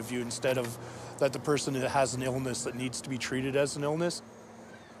point of view instead of that the person has an illness that needs to be treated as an illness.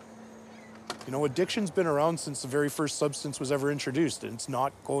 You know, addiction's been around since the very first substance was ever introduced, and it's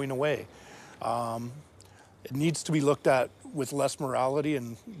not going away. It needs to be looked at with less morality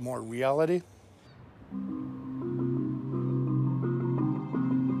and more reality.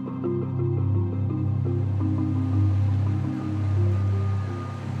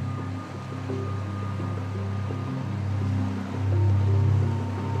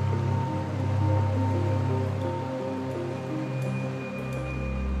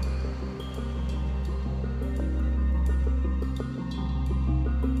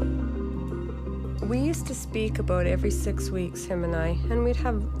 We used to speak about every 6 weeks, him and I, and we'd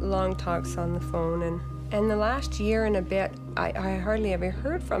have long talks on the phone. And the last year and a bit, I hardly ever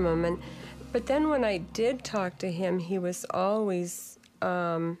heard from him. But then when I did talk to him, he was always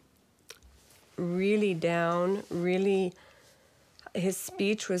really down, his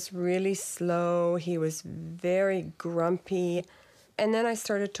speech was really slow. He was very grumpy. And then I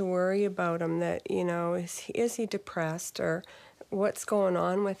started to worry about him that, is he depressed or what's going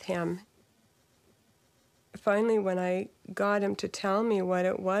on with him? Finally, when I got him to tell me what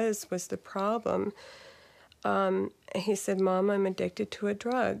it was the problem, he said, "Mom, I'm addicted to a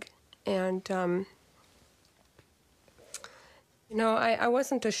drug." And, I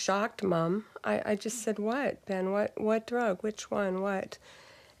wasn't a shocked mom. I just said, "What, Ben? What drug? Which one? What?"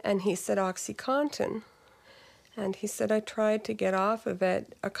 And he said, "OxyContin." And he said, "I tried to get off of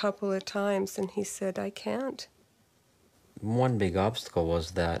it a couple of times," and he said, "I can't." One big obstacle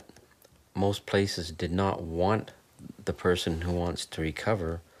was that most places did not want the person who wants to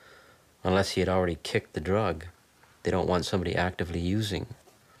recover unless he had already kicked the drug. They don't want somebody actively using.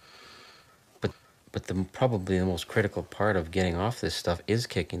 But probably the most critical part of getting off this stuff is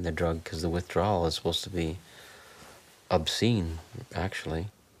kicking the drug, because the withdrawal is supposed to be obscene, actually.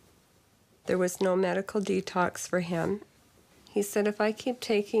 There was no medical detox for him. He said if I keep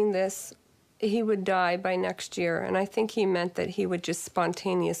taking this, he would die by next year. And I think he meant that he would just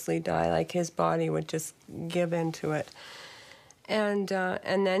spontaneously die, like his body would just give into it. And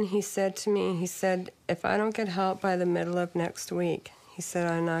then he said to me, he said, if I don't get help by the middle of next week, he said,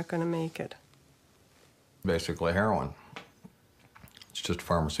 I'm not going to make it. Basically heroin. It's just a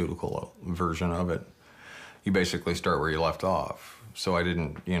pharmaceutical version of it. You basically start where you left off. So I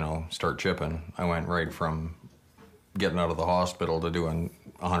didn't, start chipping. I went right from getting out of the hospital to doing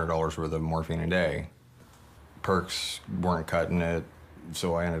 $100 worth of morphine a day. Perks weren't cutting it,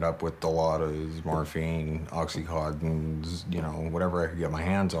 so I ended up with Dilaudid, morphine, Oxycontins, whatever I could get my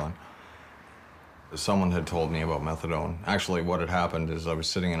hands on. Someone had told me about methadone. Actually, what had happened is I was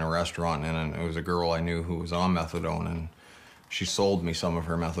sitting in a restaurant and it was a girl I knew who was on methadone, and she sold me some of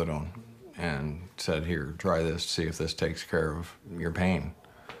her methadone and said, here, try this, see if this takes care of your pain.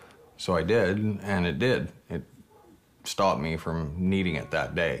 So I did, and it did. It stopped me from needing it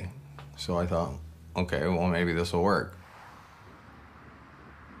that day. So I thought, okay, well, maybe this will work.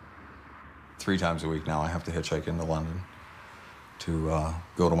 3 times a week now I have to hitchhike into London to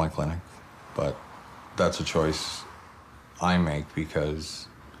go to my clinic. But That's a choice I make because,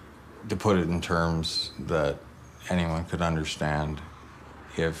 to put it in terms that anyone could understand,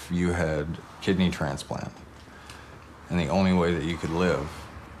 if you had kidney transplant and the only way that you could live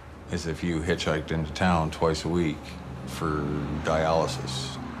is if you hitchhiked into town twice a week for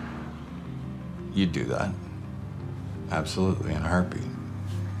dialysis, you'd do that. Absolutely, in a heartbeat.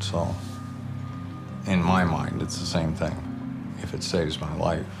 So, in my mind, it's the same thing. If it saves my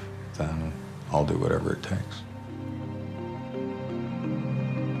life, then I'll do whatever it takes.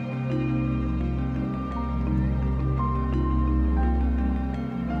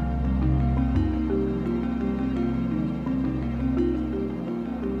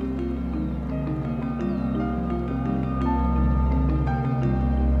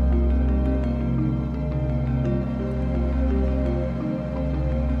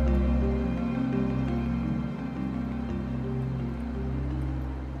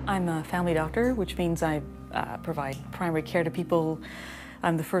 I'm a family doctor, which means I provide primary care to people.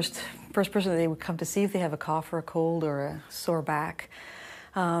 I'm the first person that they would come to see if they have a cough or a cold or a sore back.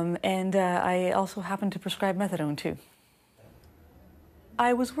 And I also happen to prescribe methadone too.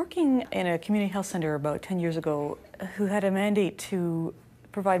 I was working in a community health center about 10 years ago who had a mandate to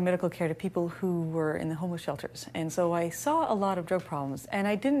provide medical care to people who were in the homeless shelters. And so I saw a lot of drug problems and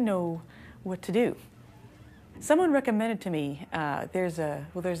I didn't know what to do. Someone recommended to me, there's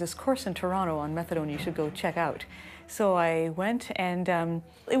this course in Toronto on methadone you should go check out. So I went and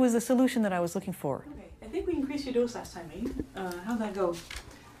it was the solution that I was looking for. Okay, I think we increased your dose last time, eh? How'd that go?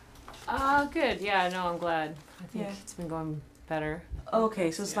 Good, yeah, no, I'm glad. I think Yeah. it's been going better. Okay,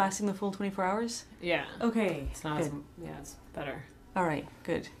 so it's lasting the full 24 hours? Yeah. Okay, It's not, good. it's better. All right,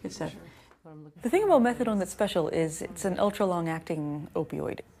 good stuff. The thing about methadone that's special is it's an ultra-long-acting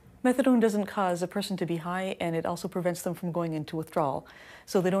opioid. Methadone doesn't cause a person to be high, and it also prevents them from going into withdrawal.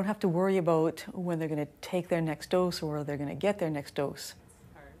 So they don't have to worry about when they're going to take their next dose or where they're going to get their next dose.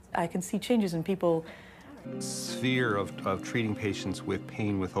 I can see changes in people. Sphere of treating patients with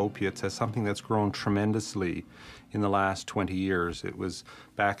pain with opiates as something that's grown tremendously in the last 20 years. It was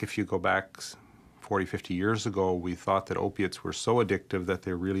back, if you go back 40, 50 years ago, we thought that opiates were so addictive that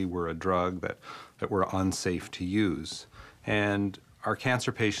they really were a drug that were unsafe to use. And our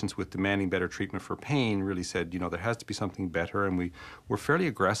cancer patients with demanding better treatment for pain really said, you know, there has to be something better, and we were fairly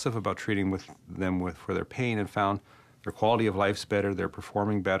aggressive about treating them for their pain and found their quality of life's better, they're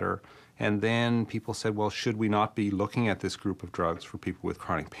performing better. And then people said, well, should we not be looking at this group of drugs for people with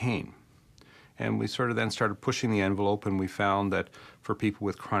chronic pain? And we sort of then started pushing the envelope, and we found that for people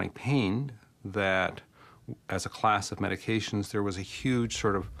with chronic pain, that as a class of medications, there was a huge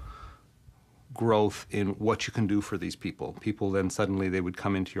sort of growth in what you can do for these people. People then suddenly they would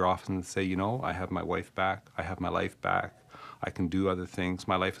come into your office and say, you know, I have my wife back, I have my life back, I can do other things,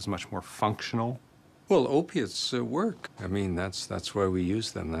 my life is much more functional. Well, opiates work. I mean, that's why we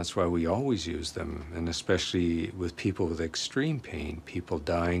use them. That's why we always use them, and especially with people with extreme pain, people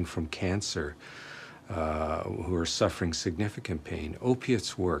dying from cancer, who are suffering significant pain.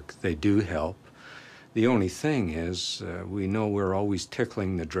 Opiates work. They do help. The only thing is, we know we're always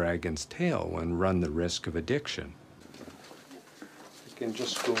tickling the dragon's tail and run the risk of addiction. You can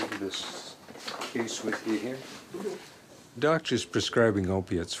just go to this case with you here. Doctors prescribing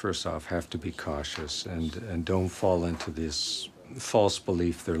opiates, first off, have to be cautious and don't fall into this false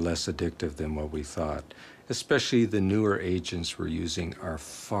belief they're less addictive than what we thought. Especially the newer agents we're using are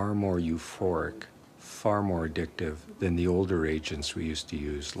far more euphoric, far more addictive than the older agents we used to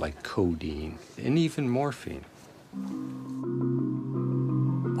use, like codeine and even morphine.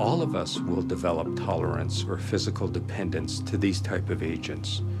 All of us will develop tolerance or physical dependence to these type of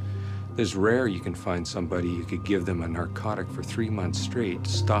agents. It's rare you can find somebody you could give them a narcotic for 3 months straight,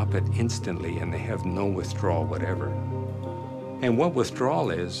 stop it instantly, and they have no withdrawal whatever. And what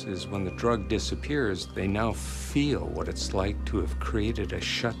withdrawal is when the drug disappears, they now feel what it's like to have created a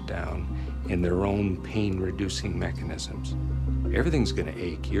shutdown in their own pain-reducing mechanisms. Everything's gonna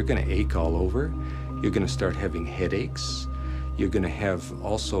ache. You're gonna ache all over. You're gonna start having headaches. You're gonna have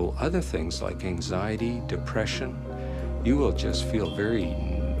also other things like anxiety, depression. You will just feel very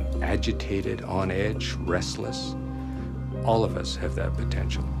agitated, on edge, restless. All of us have that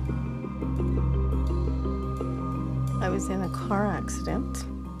potential. I was in a car accident.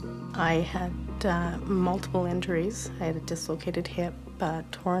 I had multiple injuries. I had a dislocated hip,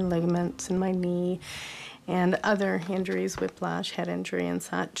 torn ligaments in my knee, and other injuries, whiplash, head injury, and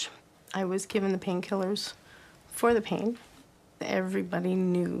such. I was given the painkillers for the pain. Everybody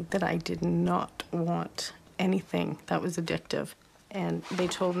knew that I did not want anything that was addictive. And they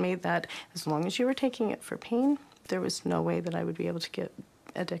told me that as long as you were taking it for pain, there was no way that I would be able to get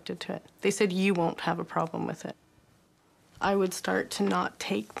addicted to it. They said, you won't have a problem with it. I would start to not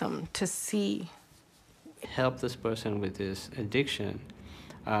take them to see. Help this person with this addiction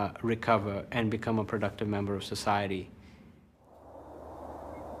recover and become a productive member of society.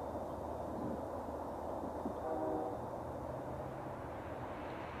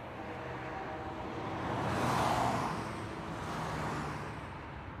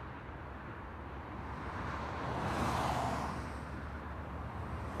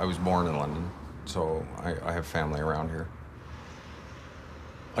 I was born in London, so I have family around here.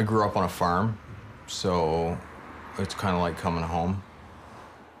 I grew up on a farm, so it's kind of like coming home.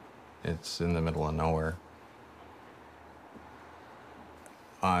 It's in the middle of nowhere.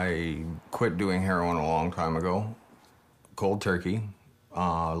 I quit doing heroin a long time ago, cold turkey,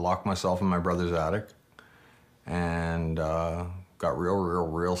 locked myself in my brother's attic, and got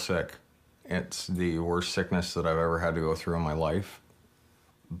real sick. It's the worst sickness that I've ever had to go through in my life.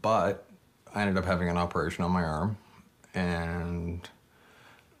 But I ended up having an operation on my arm, and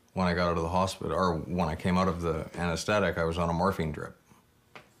when I got out of the hospital, or when I came out of the anesthetic, I was on a morphine drip,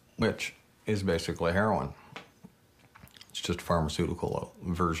 which is basically heroin. It's just a pharmaceutical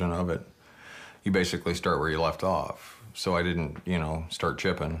version of it. You basically start where you left off. So I didn't, start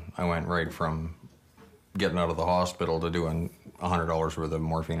chipping. I went right from getting out of the hospital to doing $100 worth of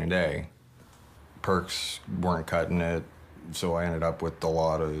morphine a day. Perks weren't cutting it. So I ended up with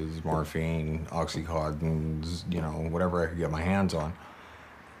Dilaudid, morphine, Oxycontins, whatever I could get my hands on.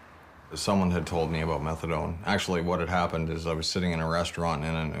 Someone had told me about methadone. Actually, what had happened is I was sitting in a restaurant,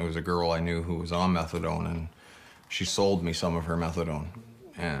 and it was a girl I knew who was on methadone, and she sold me some of her methadone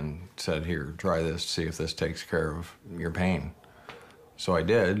and said, here, try this, see if this takes care of your pain. So I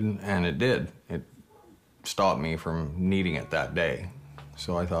did, and it did. It stopped me from needing it that day.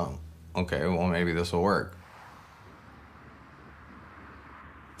 So I thought, okay, well, maybe this will work.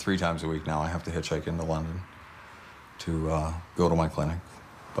 3 times a week now, I have to hitchhike into London to go to my clinic.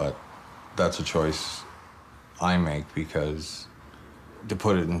 But that's a choice I make because, to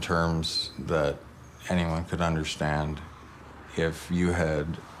put it in terms that anyone could understand, if you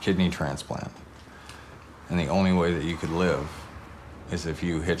had kidney transplant and the only way that you could live is if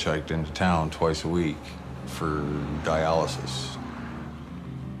you hitchhiked into town twice a week for dialysis,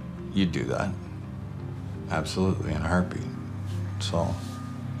 you'd do that. Absolutely, in a heartbeat. So,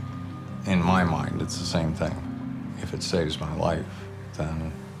 in my mind, it's the same thing. If it saves my life,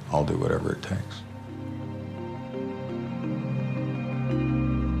 then I'll do whatever it takes.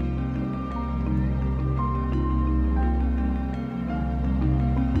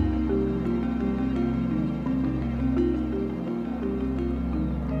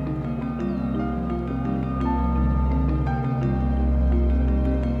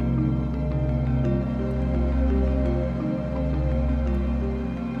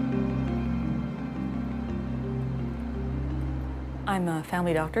 I'm a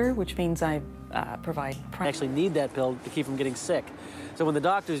family doctor, which means I provide... I actually need that pill to keep from getting sick. So when the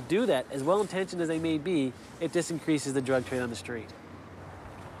doctors do that, as well-intentioned as they may be, it just increases the drug trade on the street.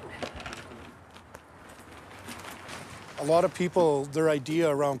 A lot of people, their idea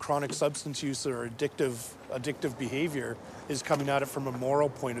around chronic substance use or addictive behavior is coming at it from a moral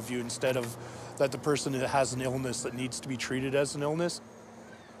point of view instead of that the person has an illness that needs to be treated as an illness.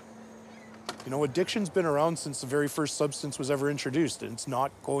 Addiction's been around since the very first substance was ever introduced, and it's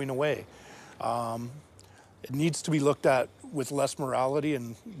not going away. It needs to be looked at with less morality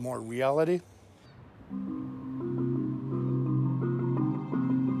and more reality.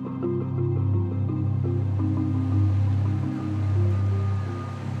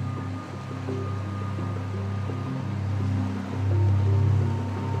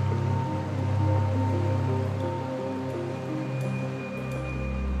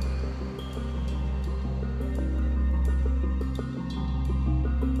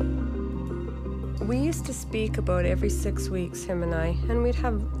 We used to speak about every 6 weeks, him and I, and we'd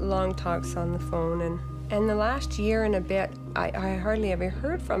have long talks on the phone. And the last year and a bit, I hardly ever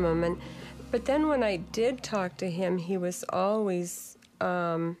heard from him. But then when I did talk to him, he was always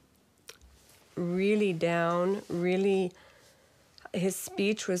really down, his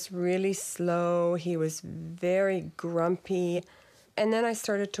speech was really slow. He was very grumpy. And then I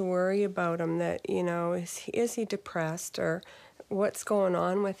started to worry about him that, is he depressed or what's going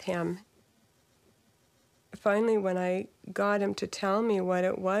on with him? Finally, when I got him to tell me what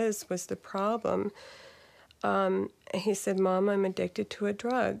it was the problem, he said, Mom, I'm addicted to a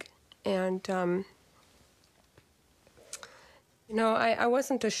drug. And, I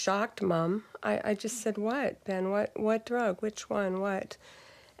wasn't a shocked mom. I just said, what, Ben? What drug? Which one? What?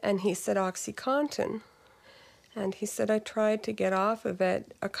 And he said, Oxycontin. And he said, I tried to get off of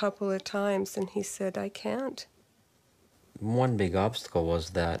it a couple of times, and he said, I can't. One big obstacle was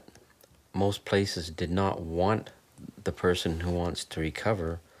that most places did not want the person who wants to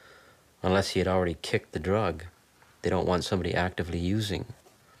recover unless he had already kicked the drug. They don't want somebody actively using.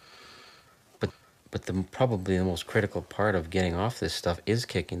 But probably the most critical part of getting off this stuff is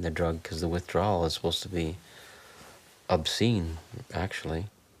kicking the drug, because the withdrawal is supposed to be obscene, actually.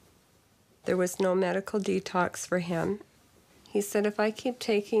 There was no medical detox for him. He said if I keep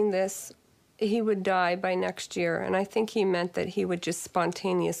taking this, he would die by next year. And I think he meant that he would just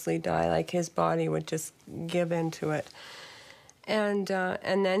spontaneously die, like his body would just give into it. And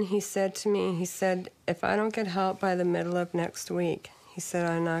then he said to me, he said, if I don't get help by the middle of next week, he said,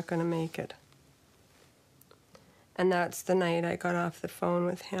 I'm not going to make it. And that's the night I got off the phone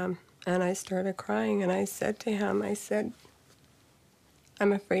with him. And I started crying, and I said to him, I said,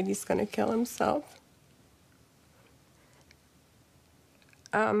 I'm afraid he's going to kill himself.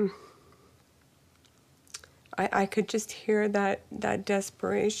 I could just hear that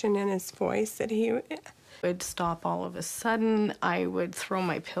desperation in his voice, that he would stop all of a sudden. I would throw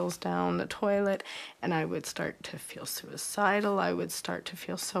my pills down the toilet, and I would start to feel suicidal. I would start to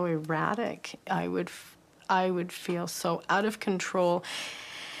feel so erratic. I would feel so out of control.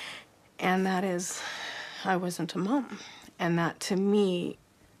 And that is, I wasn't a mom. And that, to me,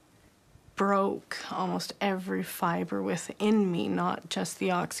 broke almost every fiber within me, not just the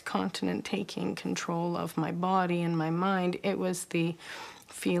OxyContin taking control of my body and my mind. It was the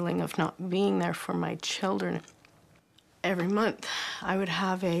feeling of not being there for my children. Every month, I would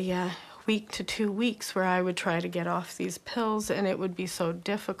have a week to 2 weeks where I would try to get off these pills, and it would be so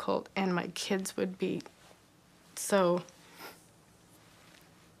difficult, and my kids would be so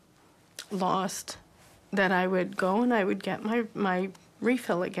lost that I would go and I would get my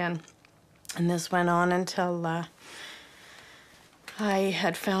refill again. And this went on until I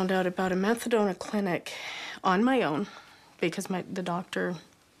had found out about a methadone clinic on my own, because the doctor,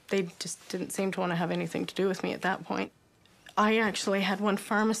 they just didn't seem to want to have anything to do with me at that point. I actually had one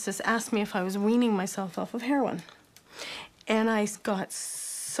pharmacist ask me if I was weaning myself off of heroin. And I got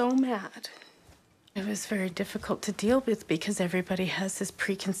so mad. It was very difficult to deal with, because everybody has this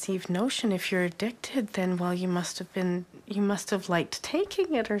preconceived notion, if you're addicted, then, well, you must have liked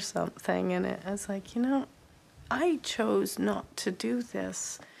taking it or something. And it was like, I chose not to do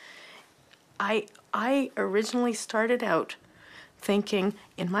this. I originally started out thinking,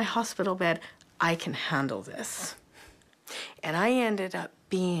 in my hospital bed, I can handle this. And I ended up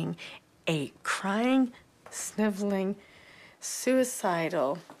being a crying, sniveling,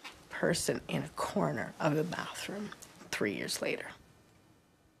 suicidal person in a corner of the bathroom 3 years later.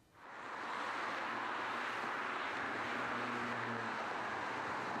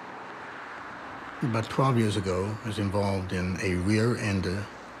 About 12 years ago, I was involved in a rear-end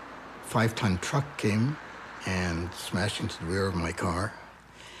 5-ton truck came and smashed into the rear of my car,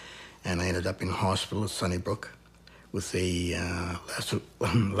 and I ended up in hospital at Sunnybrook with a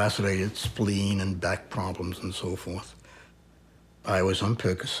lacerated spleen and back problems and so forth. I was on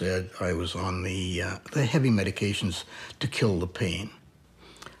Percocet. I was on the heavy medications to kill the pain.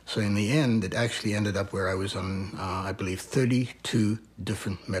 So in the end, it actually ended up where I was on, I believe, 32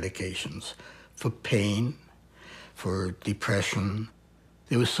 different medications for pain, for depression.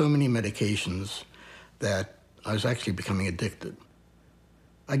 There were so many medications that I was actually becoming addicted.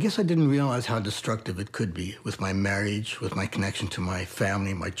 I guess I didn't realize how destructive it could be with my marriage, with my connection to my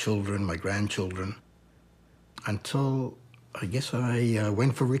family, my children, my grandchildren, until I guess I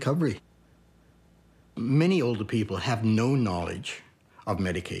went for recovery. Many older people have no knowledge of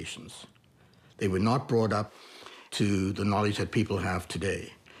medications. They were not brought up to the knowledge that people have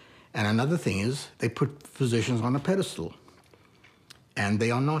today. And another thing is, they put physicians on a pedestal, and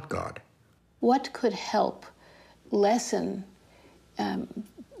they are not God. What could help lessen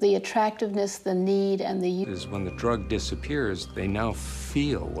the attractiveness, the need, and the use? Is when the drug disappears, they now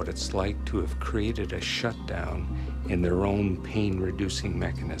feel what it's like to have created a shutdown in their own pain-reducing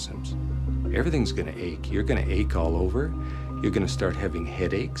mechanisms. Everything's going to ache. You're going to ache all over. You're going to start having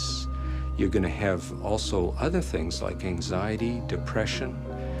headaches. You're going to have also other things like anxiety, depression.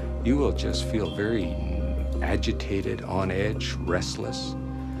 You will just feel very agitated, on edge, restless.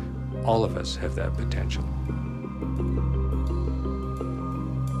 All of us have that potential.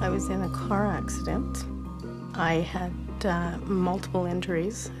 I was in a car accident. I had multiple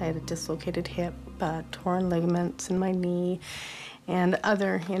injuries. I had a dislocated hip, torn ligaments in my knee, and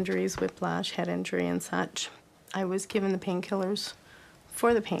other injuries, whiplash, head injury, and such. I was given the painkillers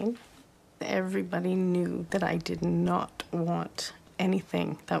for the pain. Everybody knew that I did not want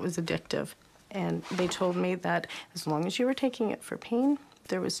anything that was addictive. And they told me that as long as you were taking it for pain,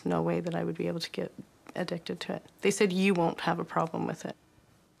 there was no way that I would be able to get addicted to it. They said, you won't have a problem with it.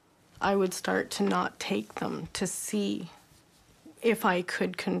 I would start to not take them to see if I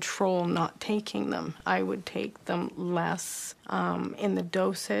could control not taking them. I would take them less in the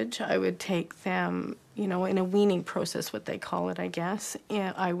dosage. I would take them, you know, in a weaning process, what they call it, I guess.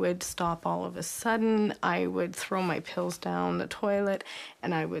 And I would stop all of a sudden. I would throw my pills down the toilet,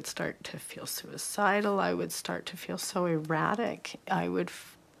 and I would start to feel suicidal. I would start to feel so erratic. I would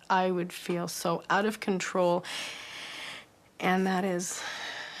feel so out of control. And that is,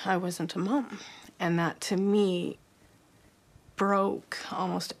 I wasn't a mom. And that, to me, broke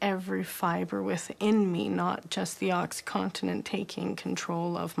almost every fiber within me, not just the OxyContin taking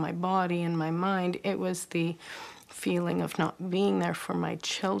control of my body and my mind. It was the feeling of not being there for my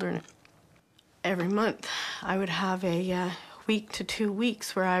children. Every month, I would have a week to 2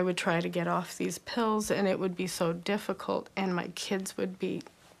 weeks where I would try to get off these pills, and it would be so difficult, and my kids would be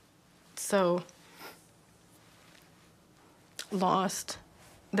so lost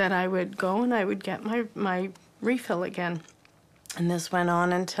that I would go and I would get my refill again. And this went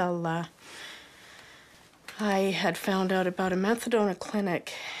on until I had found out about a methadone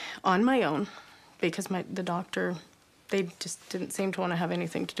clinic on my own, because the doctor, they just didn't seem to want to have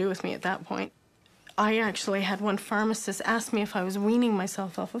anything to do with me at that point. I actually had one pharmacist ask me if I was weaning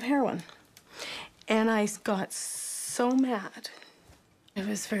myself off of heroin. And I got so mad. It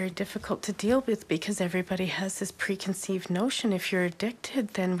was very difficult to deal with, because everybody has this preconceived notion, if you're addicted,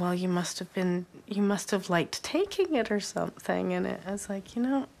 then, well, you must have liked taking it or something. And it was like, you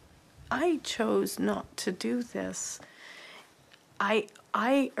know, I chose not to do this.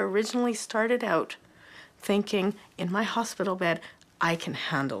 I originally started out thinking, in my hospital bed, I can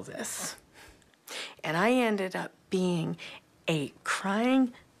handle this. And I ended up being a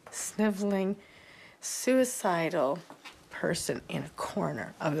crying, sniveling, suicidal person in a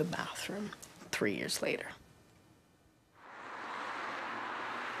corner of the bathroom 3 years later.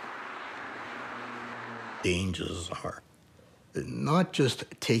 Dangers are not just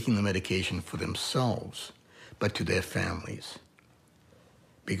taking the medication for themselves, but to their families.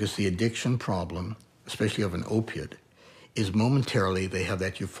 Because the addiction problem, especially of an opiate, is momentarily they have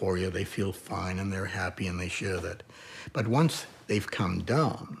that euphoria, they feel fine and they're happy and they share that. But once they've come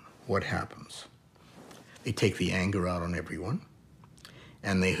down, what happens? They take the anger out on everyone,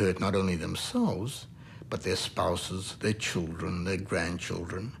 and they hurt not only themselves, but their spouses, their children, their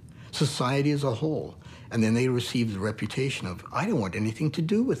grandchildren, society as a whole. And then they receive the reputation of, I don't want anything to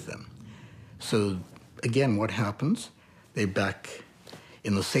do with them. So again, what happens? They're back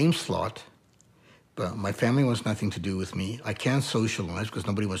in the same slot, but my family wants nothing to do with me. I can't socialize because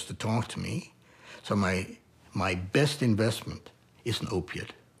nobody wants to talk to me. So my best investment is an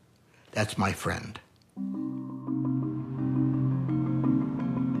opiate. That's my friend.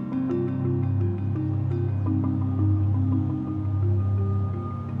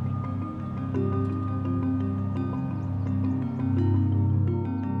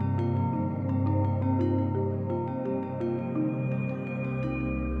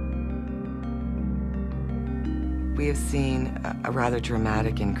 We have seen a rather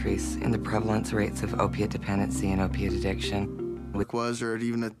dramatic increase in the prevalence rates of opiate dependency and opiate addiction. I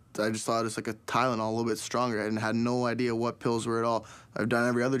just thought it's like a Tylenol, a little bit stronger, and had no idea what pills were at all. I've done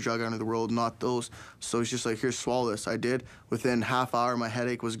every other drug under the world, not those. So it's just like, here, swallow this. I did. Within half hour, my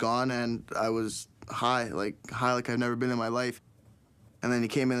headache was gone, and I was high like I've never been in my life. And then he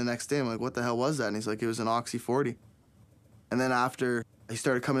came in the next day, I'm like, what the hell was that? And he's like, it was an Oxy 40. And then after he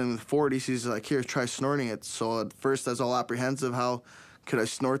started coming in with 40s, he's like, here, try snorting it. So at first I was all apprehensive, how could I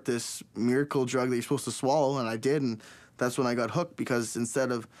snort this miracle drug that you're supposed to swallow? And I did, and that's when I got hooked, because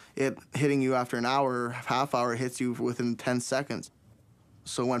instead of it hitting you after an hour or half hour, it hits you within 10 seconds.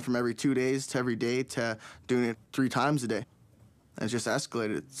 So it went from every 2 days to every day to doing it 3 times a day. And it just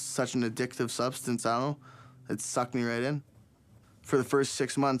escalated. It's such an addictive substance, I don't know. It sucked me right in. For the first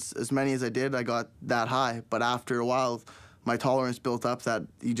 6 months, as many as I did, I got that high. But after a while, my tolerance built up that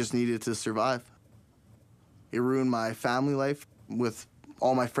you just needed to survive. It ruined my family life with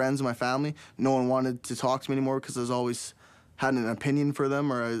all my friends and my family. No one wanted to talk to me anymore because I was always had an opinion for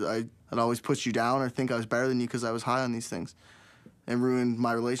them, or I'd always put you down or think I was better than you because I was high on these things. It ruined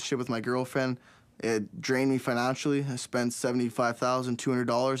my relationship with my girlfriend. It drained me financially. I spent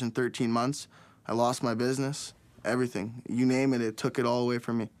 $75,200 in 13 months. I lost my business, everything. You name it, it took it all away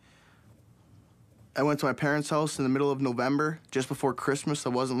from me. I went to my parents' house in the middle of November, just before Christmas. I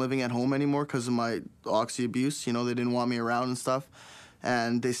wasn't living at home anymore because of my oxy abuse. You know, they didn't want me around and stuff.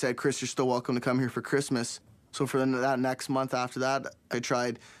 And they said, Chris, you're still welcome to come here for Christmas. So for that next month after that, I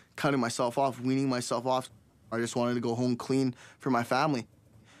tried cutting myself off, weaning myself off. I just wanted to go home clean for my family.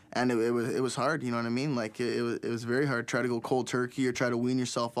 And it was hard, you know what I mean? Like, it was very hard. Try to go cold turkey or try to wean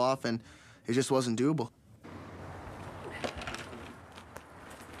yourself off, and it just wasn't doable.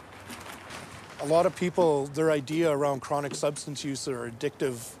 A lot of people, their idea around chronic substance use or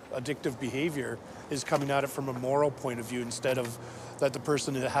addictive behavior is coming at it from a moral point of view instead of that the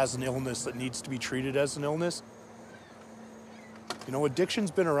person has an illness that needs to be treated as an illness. You know,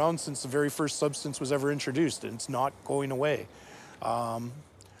 addiction's been around since the very first substance was ever introduced, and it's not going away.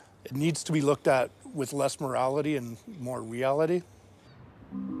 It needs to be looked at with less morality and more reality.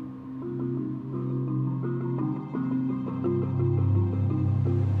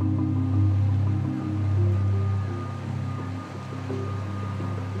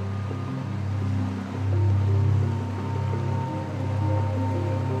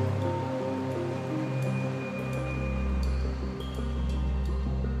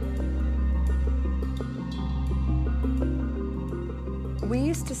 We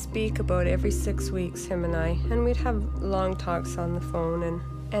used to speak about every 6 weeks, him and I, and we'd have long talks on the phone.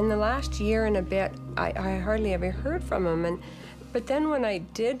 And the last year and a bit, I hardly ever heard from him. But then when I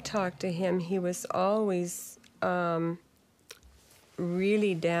did talk to him, he was always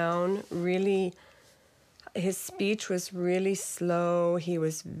really down, his speech was really slow. He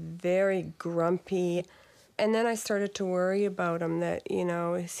was very grumpy. And then I started to worry about him that, you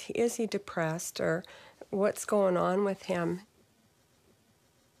know, is he depressed or what's going on with him?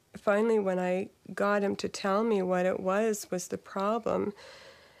 Finally, when I got him to tell me what it was the problem,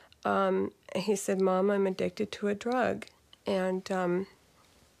 he said, "Mom, I'm addicted to a drug." And, you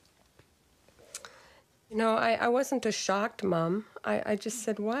know, I wasn't a shocked mom. I just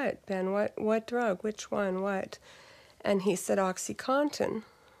said, "What, Ben? What drug? Which one? What?" And he said, "OxyContin."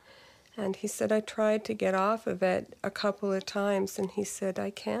 And he said, "I tried to get off of it a couple of times," and he said,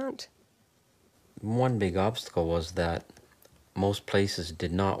 "I can't." One big obstacle was that most places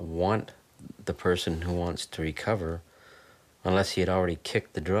did not want the person who wants to recover unless he had already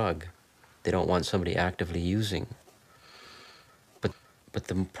kicked the drug. They don't want somebody actively using. But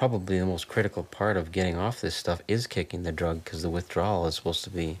probably the most critical part of getting off this stuff is kicking the drug, because the withdrawal is supposed to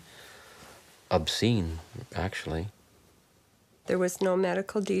be obscene, actually. There was no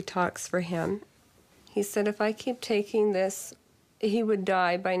medical detox for him. He said if I keep taking this, he would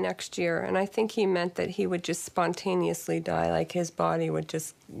die by next year. And I think he meant that he would just spontaneously die, like his body would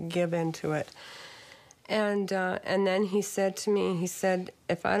just give into it. And then he said to me, he said,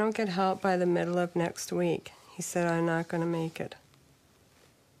 if I don't get help by the middle of next week, he said, I'm not going to make it.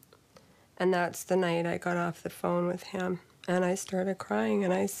 And that's the night I got off the phone with him. And I started crying,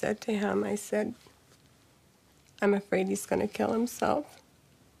 and I said to him, I said, I'm afraid he's going to kill himself.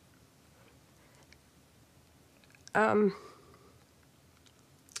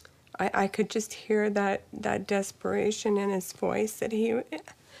 I could just hear that desperation in his voice, that he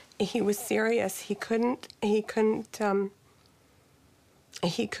was serious. He couldn't do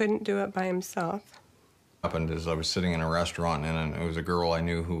it by himself. What happened is I was sitting in a restaurant, and it was a girl I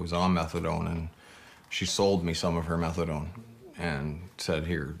knew who was on methadone, and she sold me some of her methadone and said,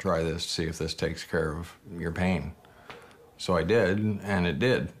 here, try this, see if this takes care of your pain. So I did, and it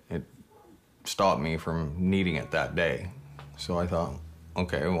did. It stopped me from needing it that day. So I thought,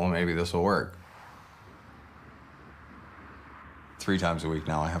 okay, well, maybe this will work. 3 times a week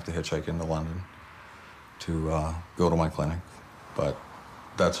now I have to hitchhike into London to go to my clinic. But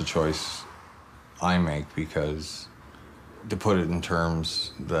that's a choice I make, because to put it in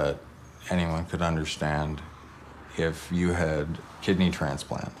terms that anyone could understand, if you had kidney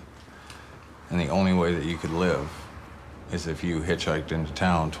transplant and the only way that you could live is if you hitchhiked into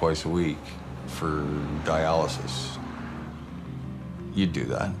town twice a week for dialysis, you'd do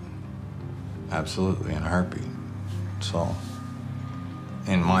that. Absolutely, in a heartbeat. So,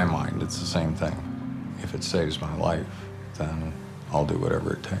 in my mind, it's the same thing. If it saves my life, then I'll do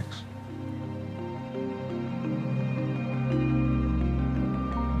whatever it takes.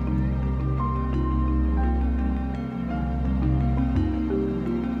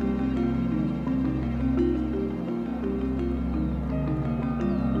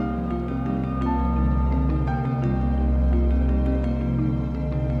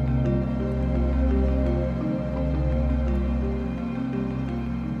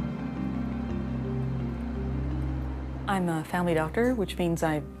 I'm a family doctor, which means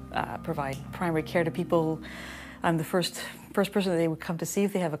I provide primary care to people. I'm the first person that they would come to see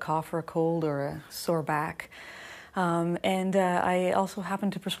if they have a cough or a cold or a sore back. And I also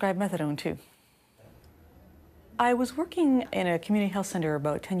happen to prescribe methadone too. I was working in a community health center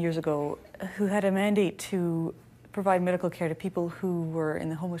about 10 years ago who had a mandate to provide medical care to people who were in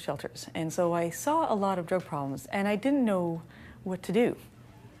the homeless shelters. And so I saw a lot of drug problems and I didn't know what to do.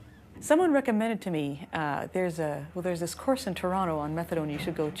 Someone recommended to me, there's this course in Toronto on methadone you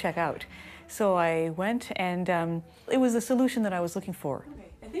should go check out. So I went and it was the solution that I was looking for. Okay.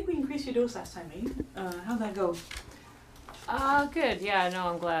 I think we increased your dose last time, eh? How'd that go? Good. Yeah, no,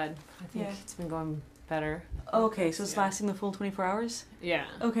 I'm glad. I think Yeah. it's been going better. Okay, so it's lasting the full 24 hours? Yeah.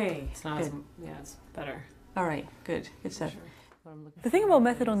 Okay, It's not. good. It's better. All right, good stuff. The thing about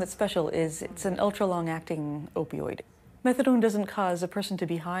methadone that's special is it's an ultra-long-acting opioid. Methadone doesn't cause a person to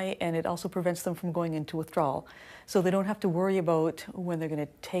be high, and it also prevents them from going into withdrawal. So they don't have to worry about when they're going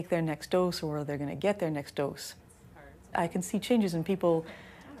to take their next dose or where they're going to get their next dose. I can see changes in people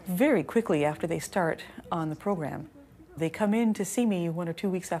very quickly after they start on the program. They come in to see me 1 or 2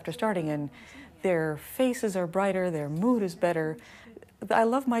 weeks after starting, and their faces are brighter, their mood is better. I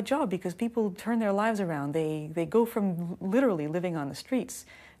love my job because people turn their lives around. They go from literally living on the streets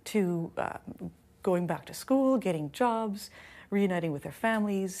to going back to school, getting jobs, reuniting with their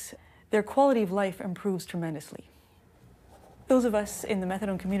families. Their quality of life improves tremendously. Those of us in the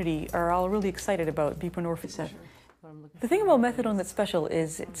methadone community are all really excited about buprenorphine. The thing about methadone that's special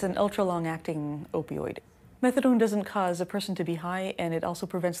is it's an ultra-long-acting opioid. Methadone doesn't cause a person to be high, and it also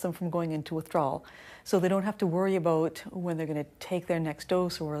prevents them from going into withdrawal. So they don't have to worry about when they're going to take their next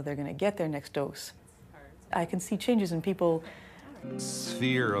dose or where they're going to get their next dose. I can see changes in people.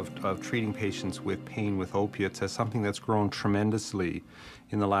 Sphere of treating patients with pain with opiates as something that's grown tremendously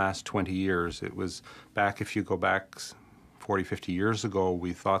in the last 20 years. It was back, if you go back 40, 50 years ago,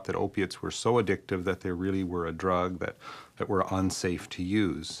 we thought that opiates were so addictive that they really were a drug that were unsafe to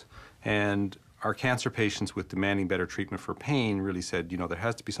use. And our cancer patients with demanding better treatment for pain really said, you know, there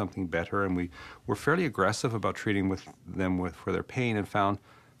has to be something better, and we were fairly aggressive about treating them for their pain and found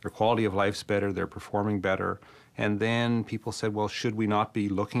their quality of life's better, they're performing better. And then people said, well, should we not be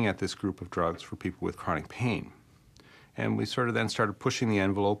looking at this group of drugs for people with chronic pain? And we sort of then started pushing the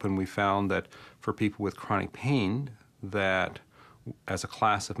envelope, and we found that for people with chronic pain, that as a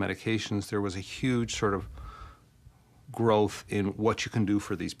class of medications, there was a huge sort of growth in what you can do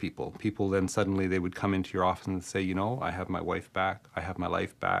for these people. People then suddenly, they would come into your office and say, you know, I have my wife back, I have my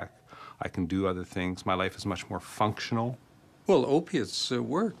life back, I can do other things, my life is much more functional. Well, opiates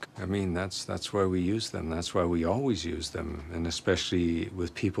work. I mean, that's why we use them. That's why we always use them, and especially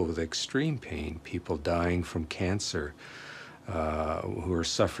with people with extreme pain, people dying from cancer, who are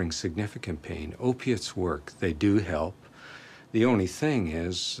suffering significant pain. Opiates work. They do help. The only thing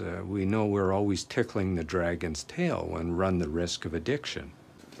is, we know we're always tickling the dragon's tail and run the risk of addiction.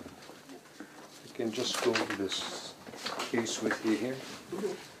 I can just go over this case with you here.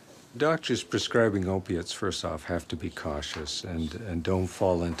 Doctors prescribing opiates, first off, have to be cautious and don't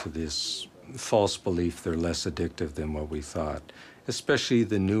fall into this false belief they're less addictive than what we thought. Especially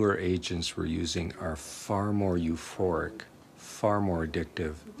the newer agents we're using are far more euphoric, far more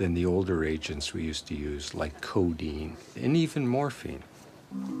addictive than the older agents we used to use, like codeine and even morphine.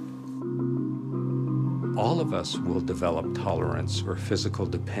 All of us will develop tolerance or physical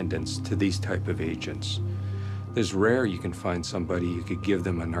dependence to these type of agents. It's rare you can find somebody you could give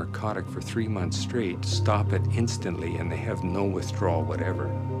them a narcotic for 3 months straight, stop it instantly, and they have no withdrawal whatever.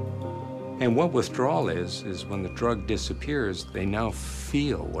 And what withdrawal is when the drug disappears, they now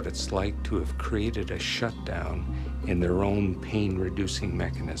feel what it's like to have created a shutdown in their own pain-reducing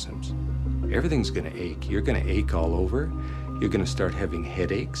mechanisms. Everything's gonna ache. You're gonna ache all over. You're gonna start having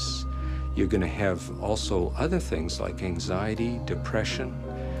headaches. You're gonna have also other things like anxiety, depression.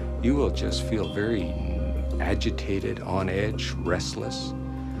 You will just feel very agitated, on edge, restless.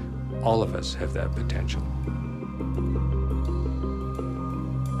 All of us have that potential.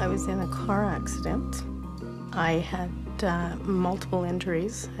 I was in a car accident. I had multiple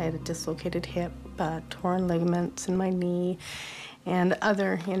injuries. I had a dislocated hip, torn ligaments in my knee, and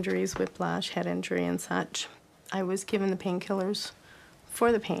other injuries, whiplash, head injury, and such. I was given the painkillers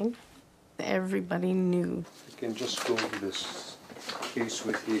for the pain. Everybody knew. I can just go over this case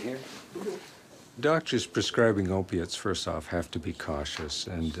with you here. Doctors prescribing opiates, first off, have to be cautious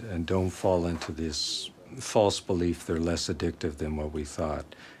and don't fall into this false belief they're less addictive than what we thought.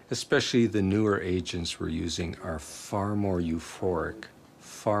 Especially the newer agents we're using are far more euphoric,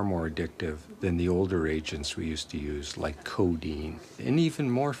 far more addictive than the older agents we used to use, like codeine and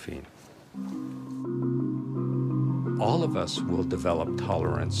even morphine. All of us will develop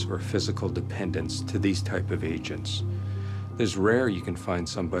tolerance or physical dependence to these type of agents. It's rare you can find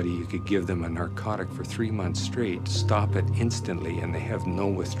somebody you could give them a narcotic for 3 months straight, stop it instantly, and they have no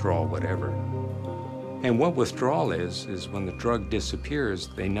withdrawal whatever. And what withdrawal is when the drug disappears,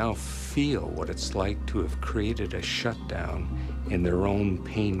 they now feel what it's like to have created a shutdown in their own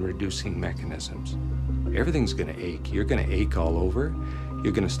pain-reducing mechanisms. Everything's gonna ache. You're gonna ache all over.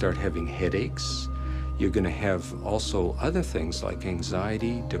 You're gonna start having headaches. You're gonna have also other things like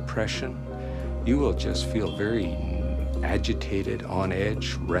anxiety, depression. You will just feel very agitated, on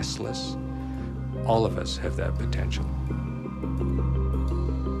edge, restless. All of us have that potential.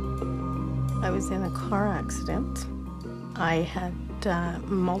 I was in a car accident. I had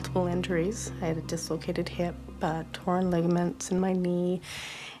multiple injuries. I had a dislocated hip, torn ligaments in my knee,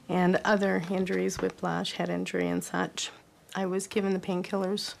 and other injuries, whiplash, head injury, and such. I was given the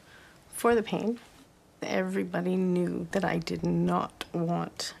painkillers for the pain. Everybody knew that I did not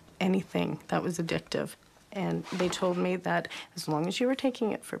want anything that was addictive. And they told me that as long as you were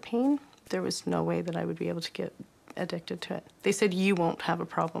taking it for pain, there was no way that I would be able to get addicted to it. They said, you won't have a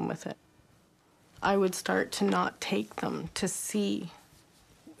problem with it. I would start to not take them to see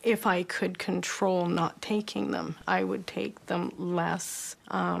if I could control not taking them. I would take them less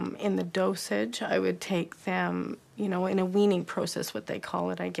in the dosage. I would take them, you know, in a weaning process, what they call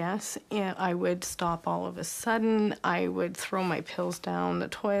it, I guess. And I would stop all of a sudden. I would throw my pills down the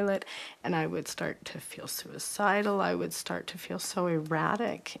toilet, and I would start to feel suicidal. I would start to feel so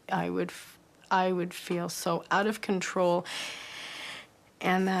erratic. I would feel so out of control.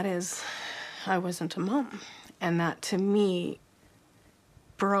 And that is, I wasn't a mom. And that, to me,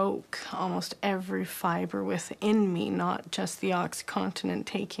 broke almost every fiber within me, not just the OxyContin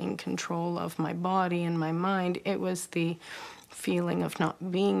taking control of my body and my mind. It was the feeling of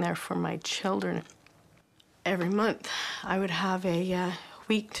not being there for my children. Every month, I would have a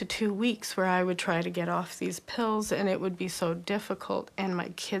week to 2 weeks where I would try to get off these pills, and it would be so difficult, and my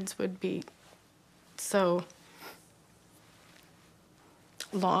kids would be so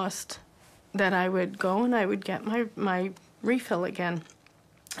lost that I would go and I would get my refill again.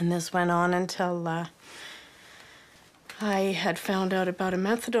 And this went on until I had found out about a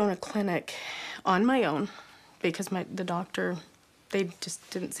methadone clinic on my own, because the doctor, they just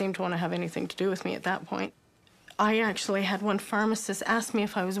didn't seem to want to have anything to do with me at that point. I actually had one pharmacist ask me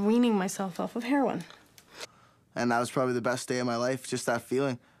if I was weaning myself off of heroin. And that was probably the best day of my life, just that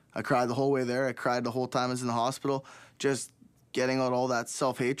feeling. I cried the whole way there. I cried the whole time I was in the hospital, just getting out all that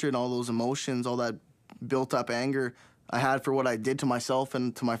self-hatred, all those emotions, all that built-up anger I had for what I did to myself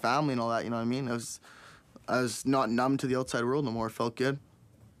and to my family and all that, you know what I mean? I was not numb to the outside world no more. It felt good.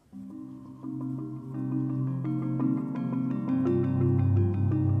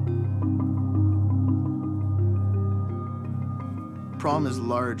 Problem is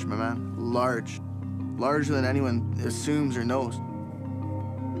large, my man. Large. Larger than anyone assumes or knows.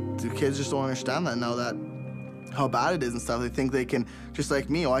 The kids just don't understand that now, that how bad it is and stuff. They think they can, just like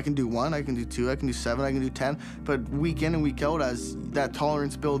me, oh, I can do 1, I can do 2, I can do 7, I can do 10. But week in and week out, as that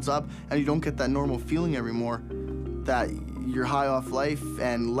tolerance builds up and you don't get that normal feeling anymore, that you're high off life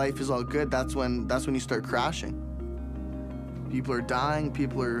and life is all good, that's when you start crashing. People are dying,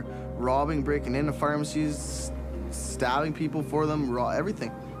 people are robbing, breaking into pharmacies, stabbing people for them,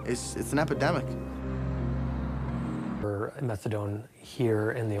 everything. It's an epidemic. Methadone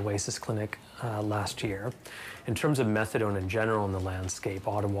here in the Oasis Clinic last year. In terms of methadone in general in the landscape,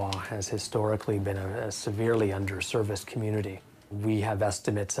 Ottawa has historically been a severely underserviced community. We have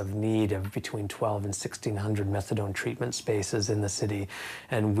estimates of need of between 1,200 and 1,600 methadone treatment spaces in the city,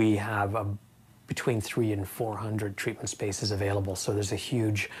 and we have between 300 and 400 treatment spaces available. So there's a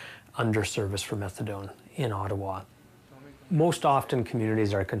huge underservice for methadone in Ottawa. Most often,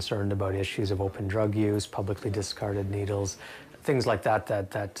 communities are concerned about issues of open drug use, publicly discarded needles, things like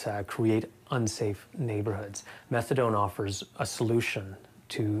that create unsafe neighborhoods. Methadone offers a solution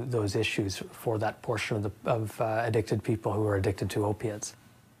to those issues for that portion of addicted people who are addicted to opiates.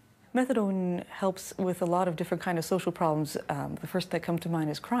 Methadone helps with a lot of different kind of social problems. The first that come to mind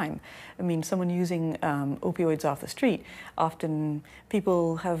is crime. I mean, someone using opioids off the street, often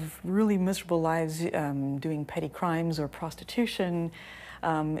people have really miserable lives doing petty crimes or prostitution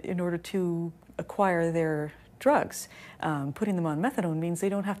in order to acquire their drugs. Putting them on methadone means they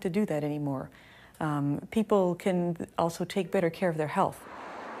don't have to do that anymore. People can also take better care of their health.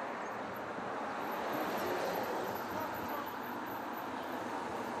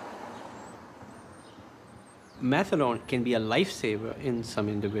 Methadone can be a lifesaver in some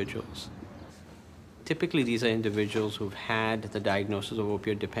individuals. Typically, these are individuals who've had the diagnosis of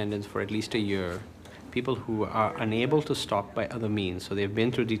opioid dependence for at least a year, people who are unable to stop by other means. So they've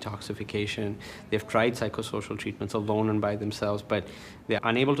been through detoxification, they've tried psychosocial treatments alone and by themselves, but they're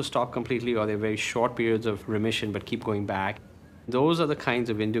unable to stop completely, or they're very short periods of remission but keep going back. Those are the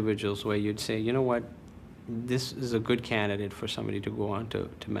kinds of individuals where you'd say, you know what, this is a good candidate for somebody to go on to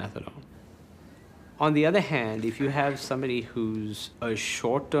methadone. On the other hand, if you have somebody who's a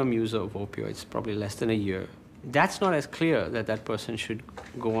short-term user of opioids, probably less than a year, that's not as clear that that person should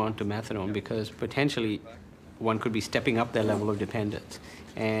go on to methadone, because potentially one could be stepping up their level of dependence,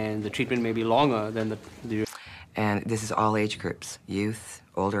 and the treatment may be longer than the And this is all age groups, youth,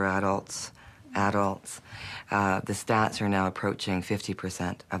 older adults, adults. The stats are now approaching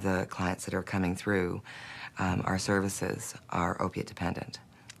 50% of the clients that are coming through our services are opiate dependent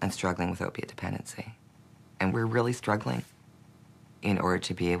and struggling with opiate dependency. And we're really struggling in order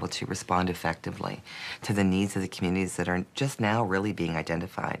to be able to respond effectively to the needs of the communities that are just now really being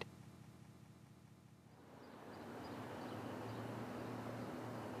identified.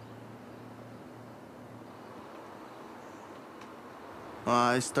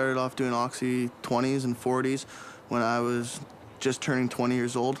 I started off doing Oxy 20s and 40s when I was just turning 20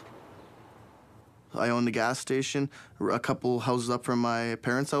 years old. I owned a gas station a couple houses up from my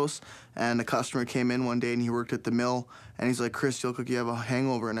parents' house, and a customer came in one day and he worked at the mill, and he's like, "Chris, you look like you have a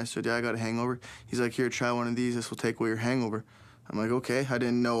hangover." And I said, "Yeah, I got a hangover." He's like, "Here, try one of these. This will take away your hangover." I'm like, "Okay." I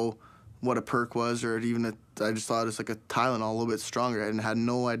didn't know what a perk was, or even I just thought it's like a Tylenol, a little bit stronger. I had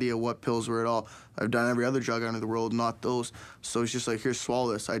no idea what pills were at all. I've done every other drug under the world, not those. So it's just like, "Here,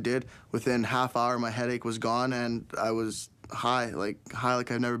 swallow this." I did. Within half hour, my headache was gone, and I was high like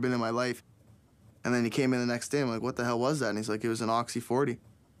I've never been in my life. And then he came in the next day. I'm like, "What the hell was that?" And he's like, "It was an Oxy 40.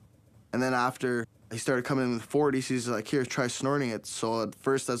 And then after he started coming in with 40s, he's like, "Here, try snorting it." So at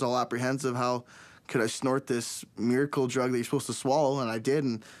first I was all apprehensive. How could I snort this miracle drug that you're supposed to swallow? And I did,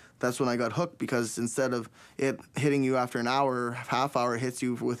 and that's when I got hooked, because instead of it hitting you after an hour or half hour, it hits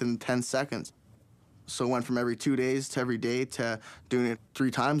you within 10 seconds. So it went from every 2 days to every day to doing it 3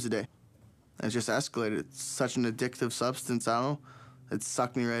 times a day. And it just escalated. It's such an addictive substance, I don't know. It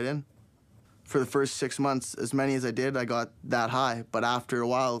sucked me right in. For the first 6 months, as many as I did, I got that high. But after a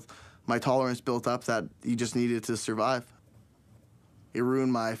while, my tolerance built up that you just needed to survive. It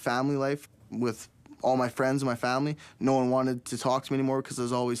ruined my family life with all my friends and my family. No one wanted to talk to me anymore because I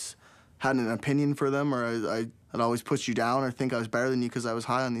was always had an opinion for them, or I'd always put you down or think I was better than you because I was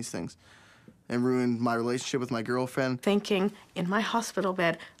high on these things. It ruined my relationship with my girlfriend. Thinking, in my hospital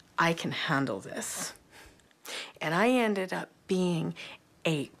bed, I can handle this. And I ended up being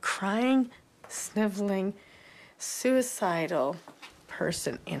a crying, sniveling, suicidal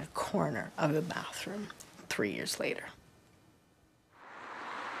person in a corner of the bathroom 3 years later.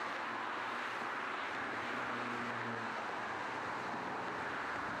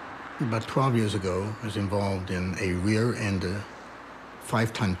 About 12 years ago, I was involved in a rear-end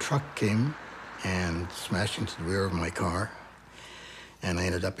 5-ton truck came and smashed into the rear of my car, and I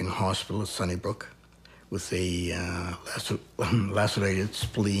ended up in hospital at Sunnybrook with a lacerated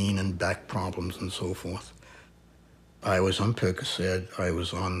spleen and back problems and so forth. I was on Percocet. I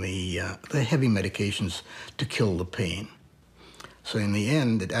was on the heavy medications to kill the pain. So in the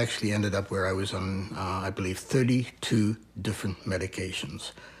end, it actually ended up where I was on, I believe, 32 different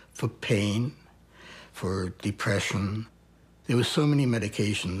medications for pain, for depression. There were so many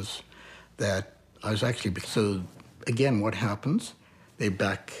medications that I was actually... So again, what happens? They're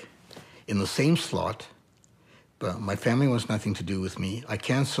back in the same slot, but my family wants nothing to do with me. I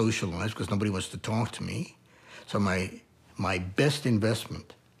can't socialize because nobody wants to talk to me. So my best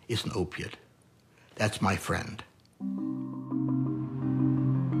investment is an opiate. That's my friend.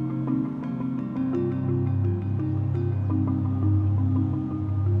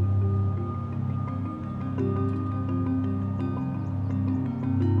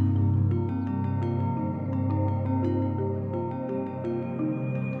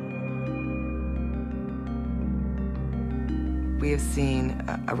 We have seen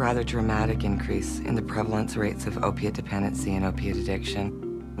a rather dramatic increase in the prevalence rates of opiate dependency and opiate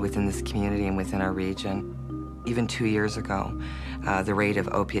addiction within this community and within our region. Even 2 years ago, the rate of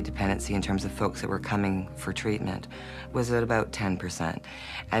opiate dependency in terms of folks that were coming for treatment was at about 10%.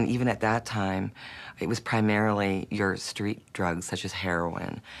 And even at that time, it was primarily your street drugs, such as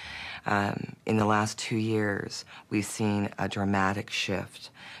heroin. In the last 2 years, we've seen a dramatic shift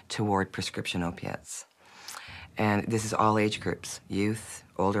toward prescription opiates. And this is all age groups, youth,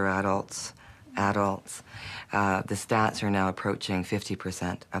 older adults, adults. The stats are now approaching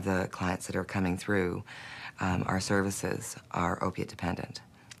 50% of the clients that are coming through our services are opiate dependent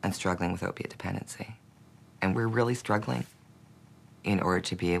and struggling with opiate dependency. And we're really struggling in order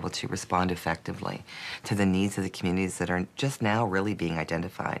to be able to respond effectively to the needs of the communities that are just now really being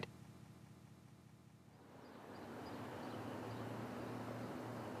identified.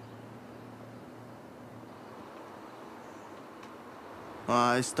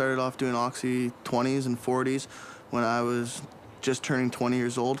 I started off doing Oxy 20s and 40s when I was just turning 20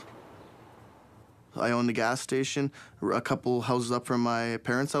 years old. I owned a gas station a couple houses up from my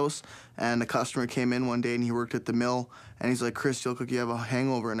parents' house, and a customer came in one day and he worked at the mill, and he's like, "Chris, you look like you have a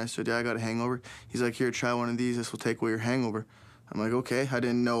hangover." And I said, "Yeah, I got a hangover." He's like, "Here, try one of these. This will take away your hangover." I'm like, "Okay." I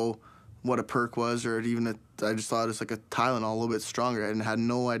didn't know what a perk was, or even I just thought it's like a Tylenol, a little bit stronger. I had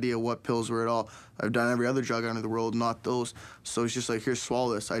no idea what pills were at all. I've done every other drug under the world, not those. So he's just like, "Here,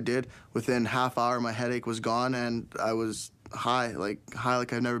 swallow this." I did. Within half hour, my headache was gone, and I was high like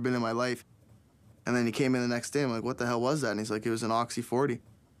I've never been in my life. And then he came in the next day. I'm like, "What the hell was that?" And he's like, "It was an Oxy 40.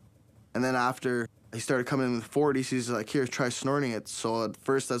 And then after he started coming in with 40s, he's like, "Here, try snorting it." So at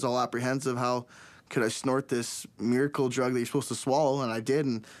first I was all apprehensive. How could I snort this miracle drug that you're supposed to swallow? And I did,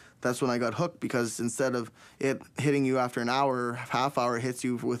 and that's when I got hooked, because instead of it hitting you after an hour, half hour, it hits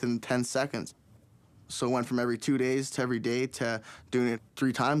you within 10 seconds. So it went from every 2 days to every day to doing it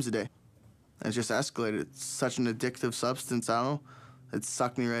 3 times a day. And it just escalated. It's such an addictive substance, I don't know. It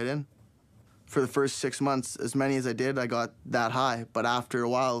sucked me right in. For the first 6 months, as many as I did, I got that high. But after a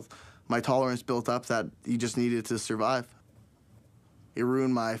while, my tolerance built up that you just needed to survive. It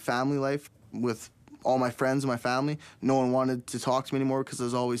ruined my family life with all my friends and my family. No one wanted to talk to me anymore because I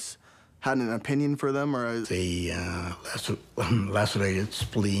was always had an opinion for them, or the lacerated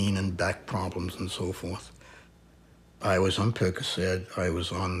spleen and back problems and so forth. I was on Percocet. I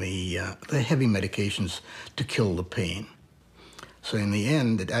was on the heavy medications to kill the pain. So in the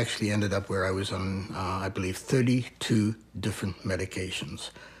end, it actually ended up where I was on, I believe, 32 different medications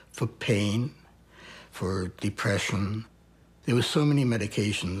for pain, for depression. There were so many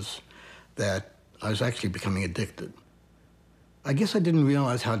medications that I was actually becoming addicted. I guess I didn't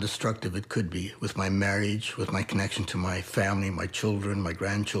realize how destructive it could be with my marriage, with my connection to my family, my children, my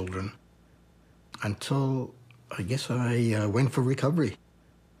grandchildren, until I guess I went for recovery.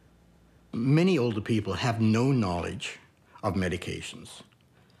 Many older people have no knowledge of medications.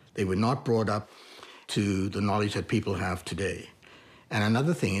 They were not brought up to the knowledge that people have today. And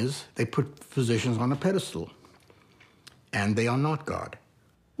another thing is, they put physicians on a pedestal, and they are not God.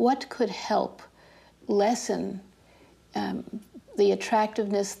 What could help lessen the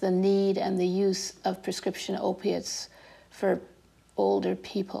attractiveness, the need, and the use of prescription opiates for older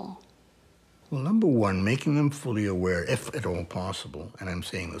people? Well, number one, making them fully aware, if at all possible, and I'm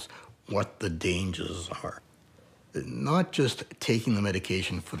saying this, what the dangers are. Not just taking the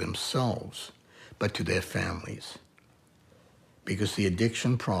medication for themselves, but to their families. Because the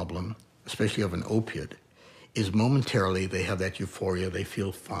addiction problem, especially of an opiate, is momentarily they have that euphoria, they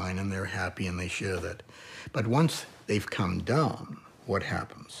feel fine and they're happy and they share that. But once they've come down, what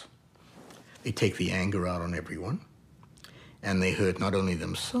happens? They take the anger out on everyone, and they hurt not only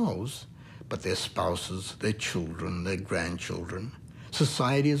themselves, but their spouses, their children, their grandchildren,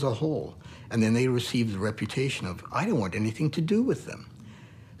 society as a whole. And then they receive the reputation of, I don't want anything to do with them.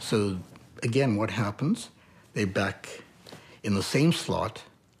 So again, what happens? They're back in the same slot,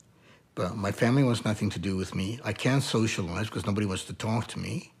 but my family wants nothing to do with me. I can't socialize because nobody wants to talk to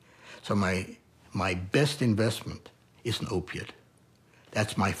me. So my best investment is an opiate.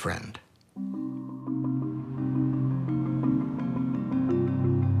 That's my friend.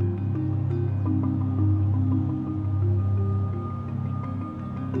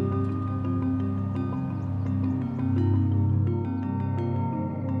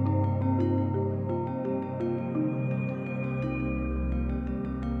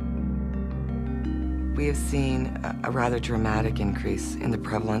 We have seen a rather dramatic increase in the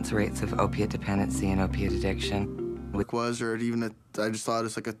prevalence rates of opiate dependency and opiate addiction. I just thought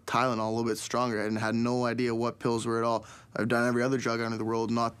it's like a Tylenol, a little bit stronger, and had no idea what pills were at all. I've done every other drug under the world,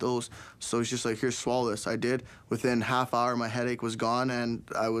 not those. So it's just like, "Here, swallow this." I did. Within half hour, my headache was gone, and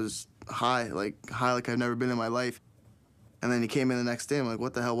I was high like I've never been in my life. And then he came in the next day. I'm like,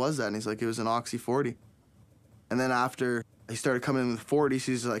 "What the hell was that?" And he's like, "It was an Oxy 40. And then after he started coming in with 40s,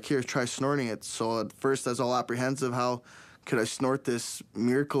 he's like, "Here, try snorting it." So at first I was all apprehensive. How could I snort this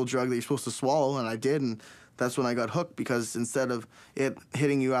miracle drug that you're supposed to swallow? And I did, and that's when I got hooked, because instead of it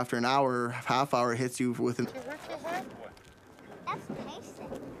hitting you after an hour, half hour, it hits you within... That's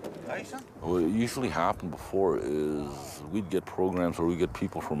Tyson. What usually happened before is we'd get programs where we get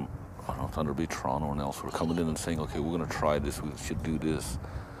people from, I don't know, Thunder Bay, Toronto, and elsewhere coming in and saying, "Okay, we're going to try this, we should do this."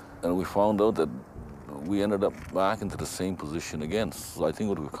 And we found out that we ended up back into the same position again. So I think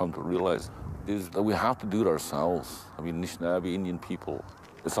what we've come to realize is that we have to do it ourselves. I mean, Anishinaabe, Indian people,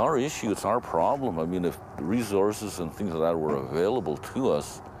 it's our issue, it's our problem. I mean, if resources and things like that were available to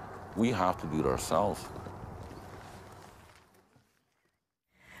us, we have to do it ourselves.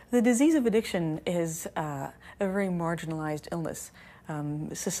 The disease of addiction is a very marginalized illness.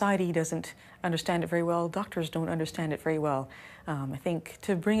 Society doesn't understand it very well. Doctors don't understand it very well. I think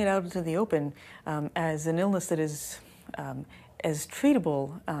to bring it out into the open as an illness that is as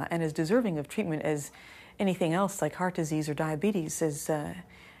treatable and as deserving of treatment as anything else like heart disease or diabetes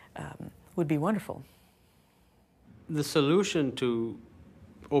would be wonderful. The solution to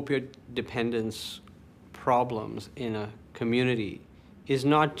opioid dependence problems in a community is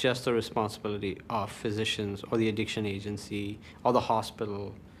not just the responsibility of physicians or the addiction agency or the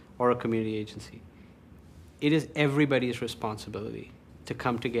hospital or a community agency. It is everybody's responsibility to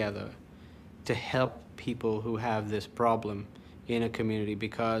come together to help people who have this problem in a community,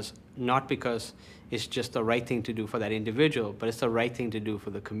 not because it's just the right thing to do for that individual, but it's the right thing to do for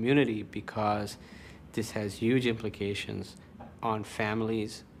the community, because this has huge implications on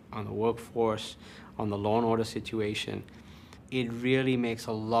families, on the workforce, on the law and order situation. It really makes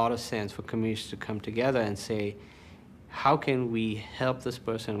a lot of sense for communities to come together and say, how can we help this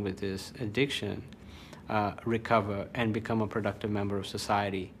person with this addiction recover and become a productive member of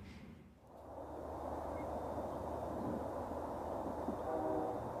society?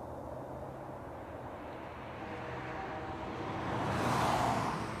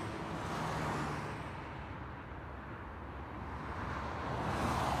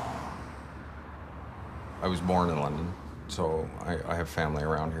 I was born in London, so I have family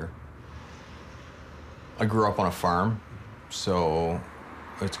around here. I grew up on a farm, so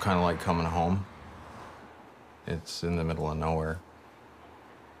it's kind of like coming home. It's in the middle of nowhere.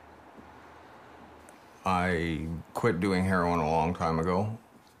 I quit doing heroin a long time ago,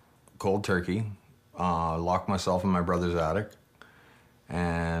 cold turkey, locked myself in my brother's attic,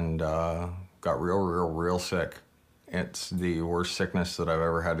 and got real sick. It's the worst sickness that I've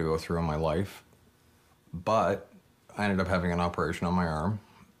ever had to go through in my life. But I ended up having an operation on my arm,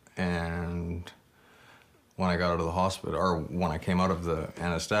 and when I got out of the hospital, or when I came out of the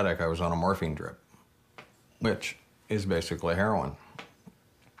anesthetic, I was on a morphine drip, which is basically heroin.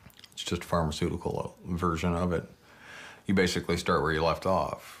 It's just a pharmaceutical version of it. You basically start where you left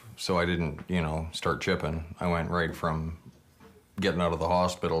off. So I didn't, start chipping. I went right from getting out of the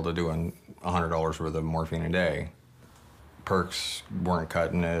hospital to doing $100 worth of morphine a day. Perks weren't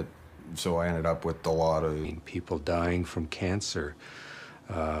cutting it. So I ended up with a lot of people dying from cancer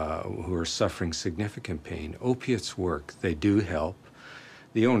who are suffering significant pain. Opiates work. They do help.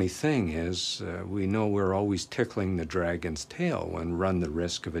 The only thing is we know we're always tickling the dragon's tail when run the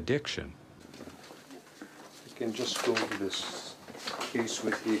risk of addiction. I can just go over this case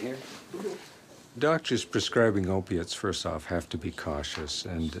with you here. Doctors prescribing opiates, first off, have to be cautious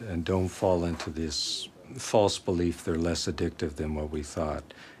and don't fall into this false belief they're less addictive than what we thought.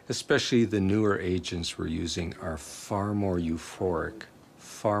 Especially the newer agents we're using are far more euphoric,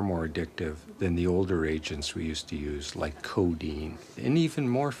 far more addictive than the older agents we used to use, like codeine and even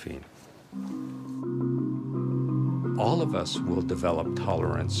morphine. All of us will develop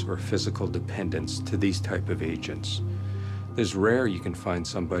tolerance or physical dependence to these type of agents. It's rare you can find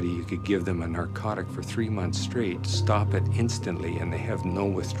somebody you could give them a narcotic for 3 months straight, stop it instantly, and they have no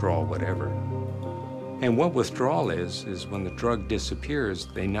withdrawal whatever. And what withdrawal is when the drug disappears,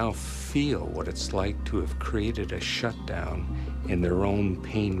 they now feel what it's like to have created a shutdown in their own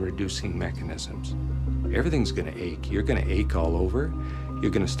pain-reducing mechanisms. Everything's gonna ache. You're gonna ache all over. You're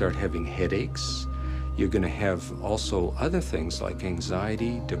gonna start having headaches. You're gonna have also other things like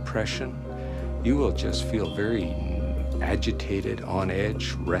anxiety, depression. You will just feel very agitated, on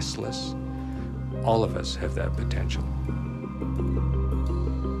edge, restless. All of us have that potential.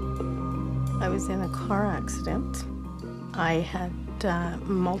 I was in a car accident. I had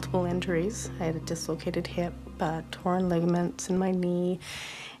multiple injuries. I had a dislocated hip, torn ligaments in my knee,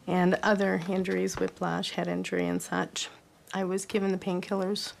 and other injuries, whiplash, head injury, and such. I was given the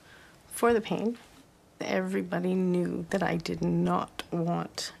painkillers for the pain. Everybody knew that I did not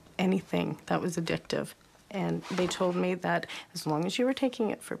want anything that was addictive. And they told me that as long as you were taking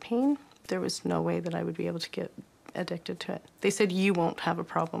it for pain, there was no way that I would be able to get addicted to it. They said, you won't have a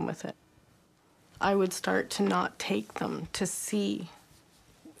problem with it. I would start to not take them to see.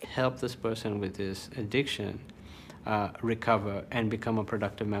 Help this person with this addiction recover and become a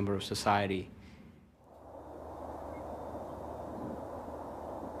productive member of society.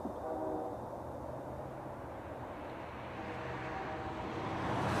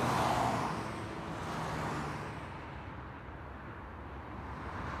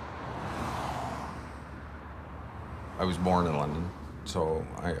 I was born in London, so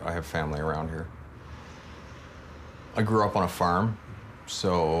I have family around here. I grew up on a farm,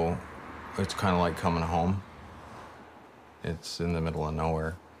 so it's kind of like coming home. It's in the middle of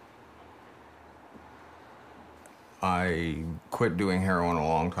nowhere. I quit doing heroin a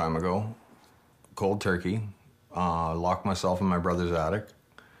long time ago, cold turkey, locked myself in my brother's attic,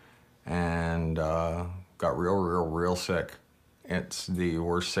 and got real sick. It's the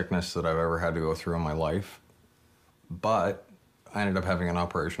worst sickness that I've ever had to go through in my life. But I ended up having an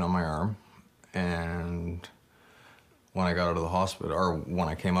operation on my arm, and when I got out of the hospital, or when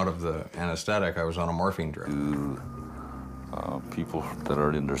I came out of the anesthetic, I was on a morphine drip. People that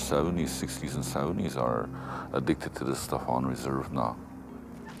are in their 70s, 60s, and 70s are addicted to this stuff on reserve now.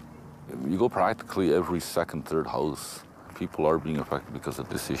 You go practically every second, third house. People are being affected because of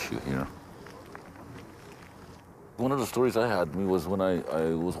this issue here. One of the stories I had was when I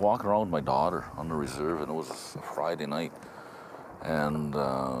was walking around with my daughter on the reserve, and it was a Friday night, and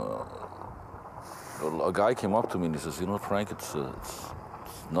a guy came up to me and he says, "You know, Frank, it's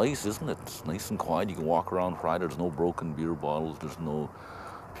nice, isn't it? It's nice and quiet. You can walk around Friday. There's no broken beer bottles. There's no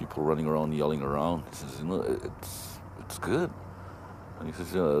people running around yelling around." He says, "You know, it's good." And he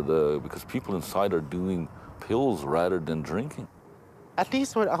says, because people inside are doing pills rather than drinking. At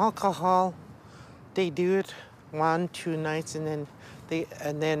least with alcohol, they do it 1-2 nights and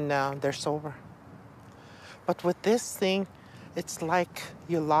then they're sober. But with this thing, it's like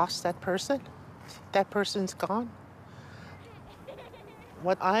you lost that person. That person's gone.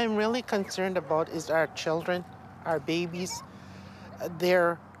 What I'm really concerned about is our children, our babies.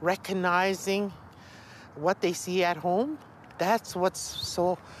 They're recognizing what they see at home. That's what's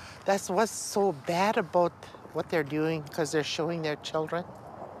so bad about what they're doing, because they're showing their children.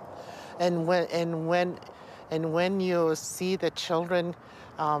 And when you see the children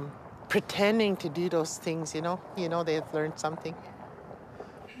pretending to do those things, you know they've learned something.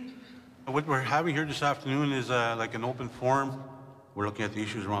 What we're having here this afternoon is like an open forum. We're looking at the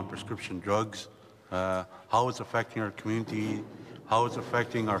issues around prescription drugs, how it's affecting our community, how it's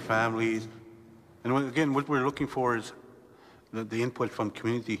affecting our families. And again, what we're looking for is the input from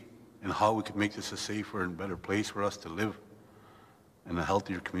community and how we could make this a safer and better place for us to live in a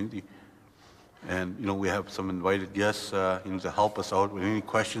healthier community. And, we have some invited guests, to help us out with any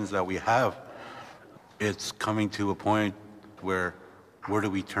questions that we have. It's coming to a point where do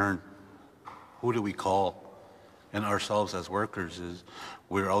we turn? Who do we call? And ourselves as workers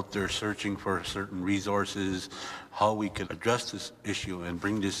we're out there searching for certain resources, how we could address this issue and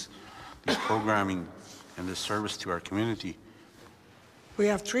bring this programming and this service to our community. We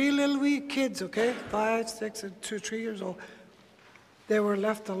have 3 little wee kids, okay? 5, 6, and 2, 3 years old. They were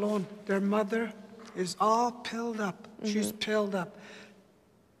left alone. Their mother is all pilled up. She's pilled up.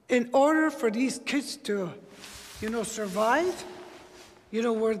 In order for these kids to, survive,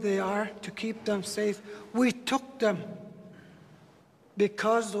 where they are, to keep them safe, we took them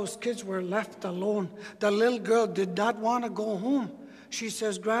because those kids were left alone. The little girl did not want to go home. She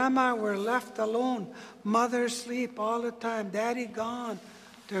says, "Grandma, we're left alone. Mother sleep all the time. Daddy gone.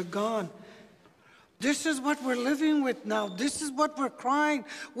 They're gone." This is what we're living with now. This is what we're crying.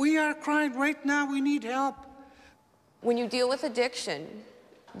 We are crying right now. We need help. When you deal with addiction,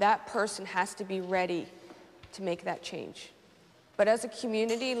 that person has to be ready to make that change. But as a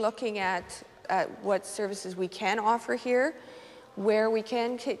community, looking at what services we can offer here, where we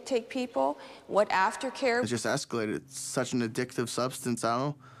can take people, what aftercare. It just escalated. It's such an addictive substance, I don't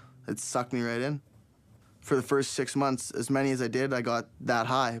know. It sucked me right in. For the first 6 months, as many as I did, I got that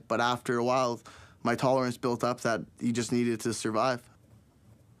high. But after a while, my tolerance built up that you just needed to survive.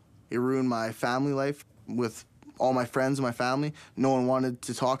 It ruined my family life with all my friends and my family. No one wanted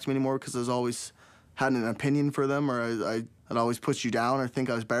to talk to me anymore because I was always had an opinion for them, or I'd always put you down or think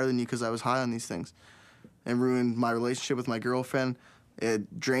I was better than you because I was high on these things. It ruined my relationship with my girlfriend.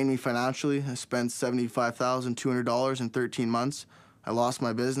 It drained me financially. I spent $75,200 in 13 months. I lost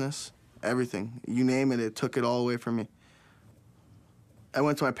my business, everything. You name it, it took it all away from me. I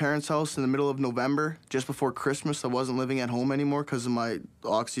went to my parents' house in the middle of November, just before Christmas. I wasn't living at home anymore because of my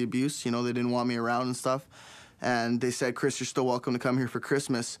oxy abuse. They didn't want me around and stuff. And they said, "Chris, you're still welcome to come here for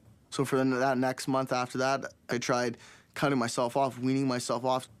Christmas." So for that next month after that, I tried cutting myself off, weaning myself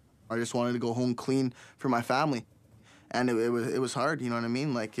off. I just wanted to go home clean for my family. And it was hard, you know what I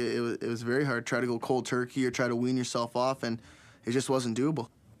mean? Like, it was very hard. Try to go cold turkey or try to wean yourself off, and it just wasn't doable.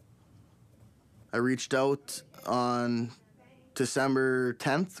 I reached out on December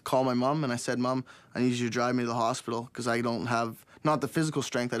 10th, called my mom, and I said, "Mom, I need you to drive me to the hospital because I don't have, not the physical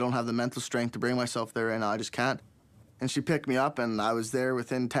strength, I don't have the mental strength to bring myself there right now. I just can't." And she picked me up, and I was there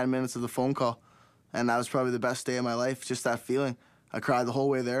within 10 minutes of the phone call. And that was probably the best day of my life, just that feeling. I cried the whole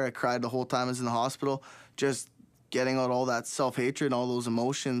way there. I cried the whole time I was in the hospital, just getting out all that self-hatred, all those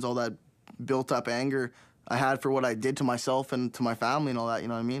emotions, all that built-up anger I had for what I did to myself and to my family and all that, you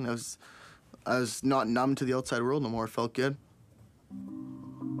know what I mean? I was not numb to the outside world no more. It felt good.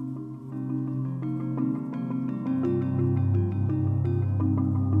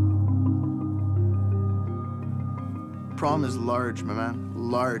 Problem is large, my man.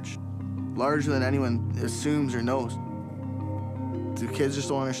 Large. Larger than anyone assumes or knows. The kids just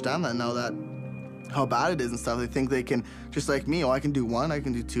don't understand that now, that how bad it is and stuff. They think they can, just like me, oh, I can do 1, I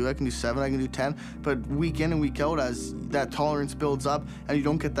can do 2, I can do 7, I can do 10. But week in and week out, as that tolerance builds up and you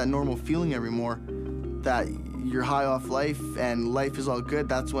don't get that normal feeling anymore, that you're high off life and life is all good,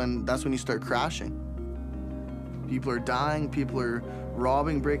 that's when you start crashing. People are dying, people are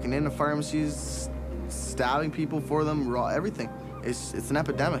robbing, breaking into pharmacies, stabbing people for them, everything. It's an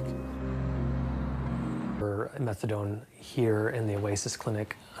epidemic. Methadone here in the Oasis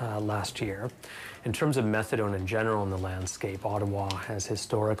Clinic last year. In terms of methadone in general in the landscape, Ottawa has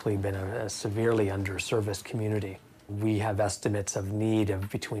historically been a severely underserviced community. We have estimates of need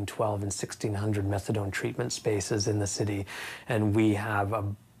of between 1,200 and 1,600 methadone treatment spaces in the city, and we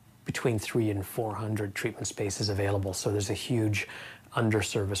have between 300 and 400 treatment spaces available, so there's a huge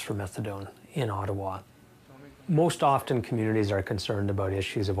underservice for methadone in Ottawa. Most often, communities are concerned about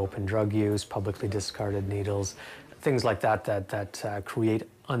issues of open drug use, publicly discarded needles, things like that create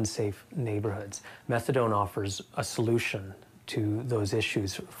unsafe neighborhoods. Methadone offers a solution to those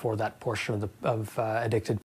issues for that portion of addicted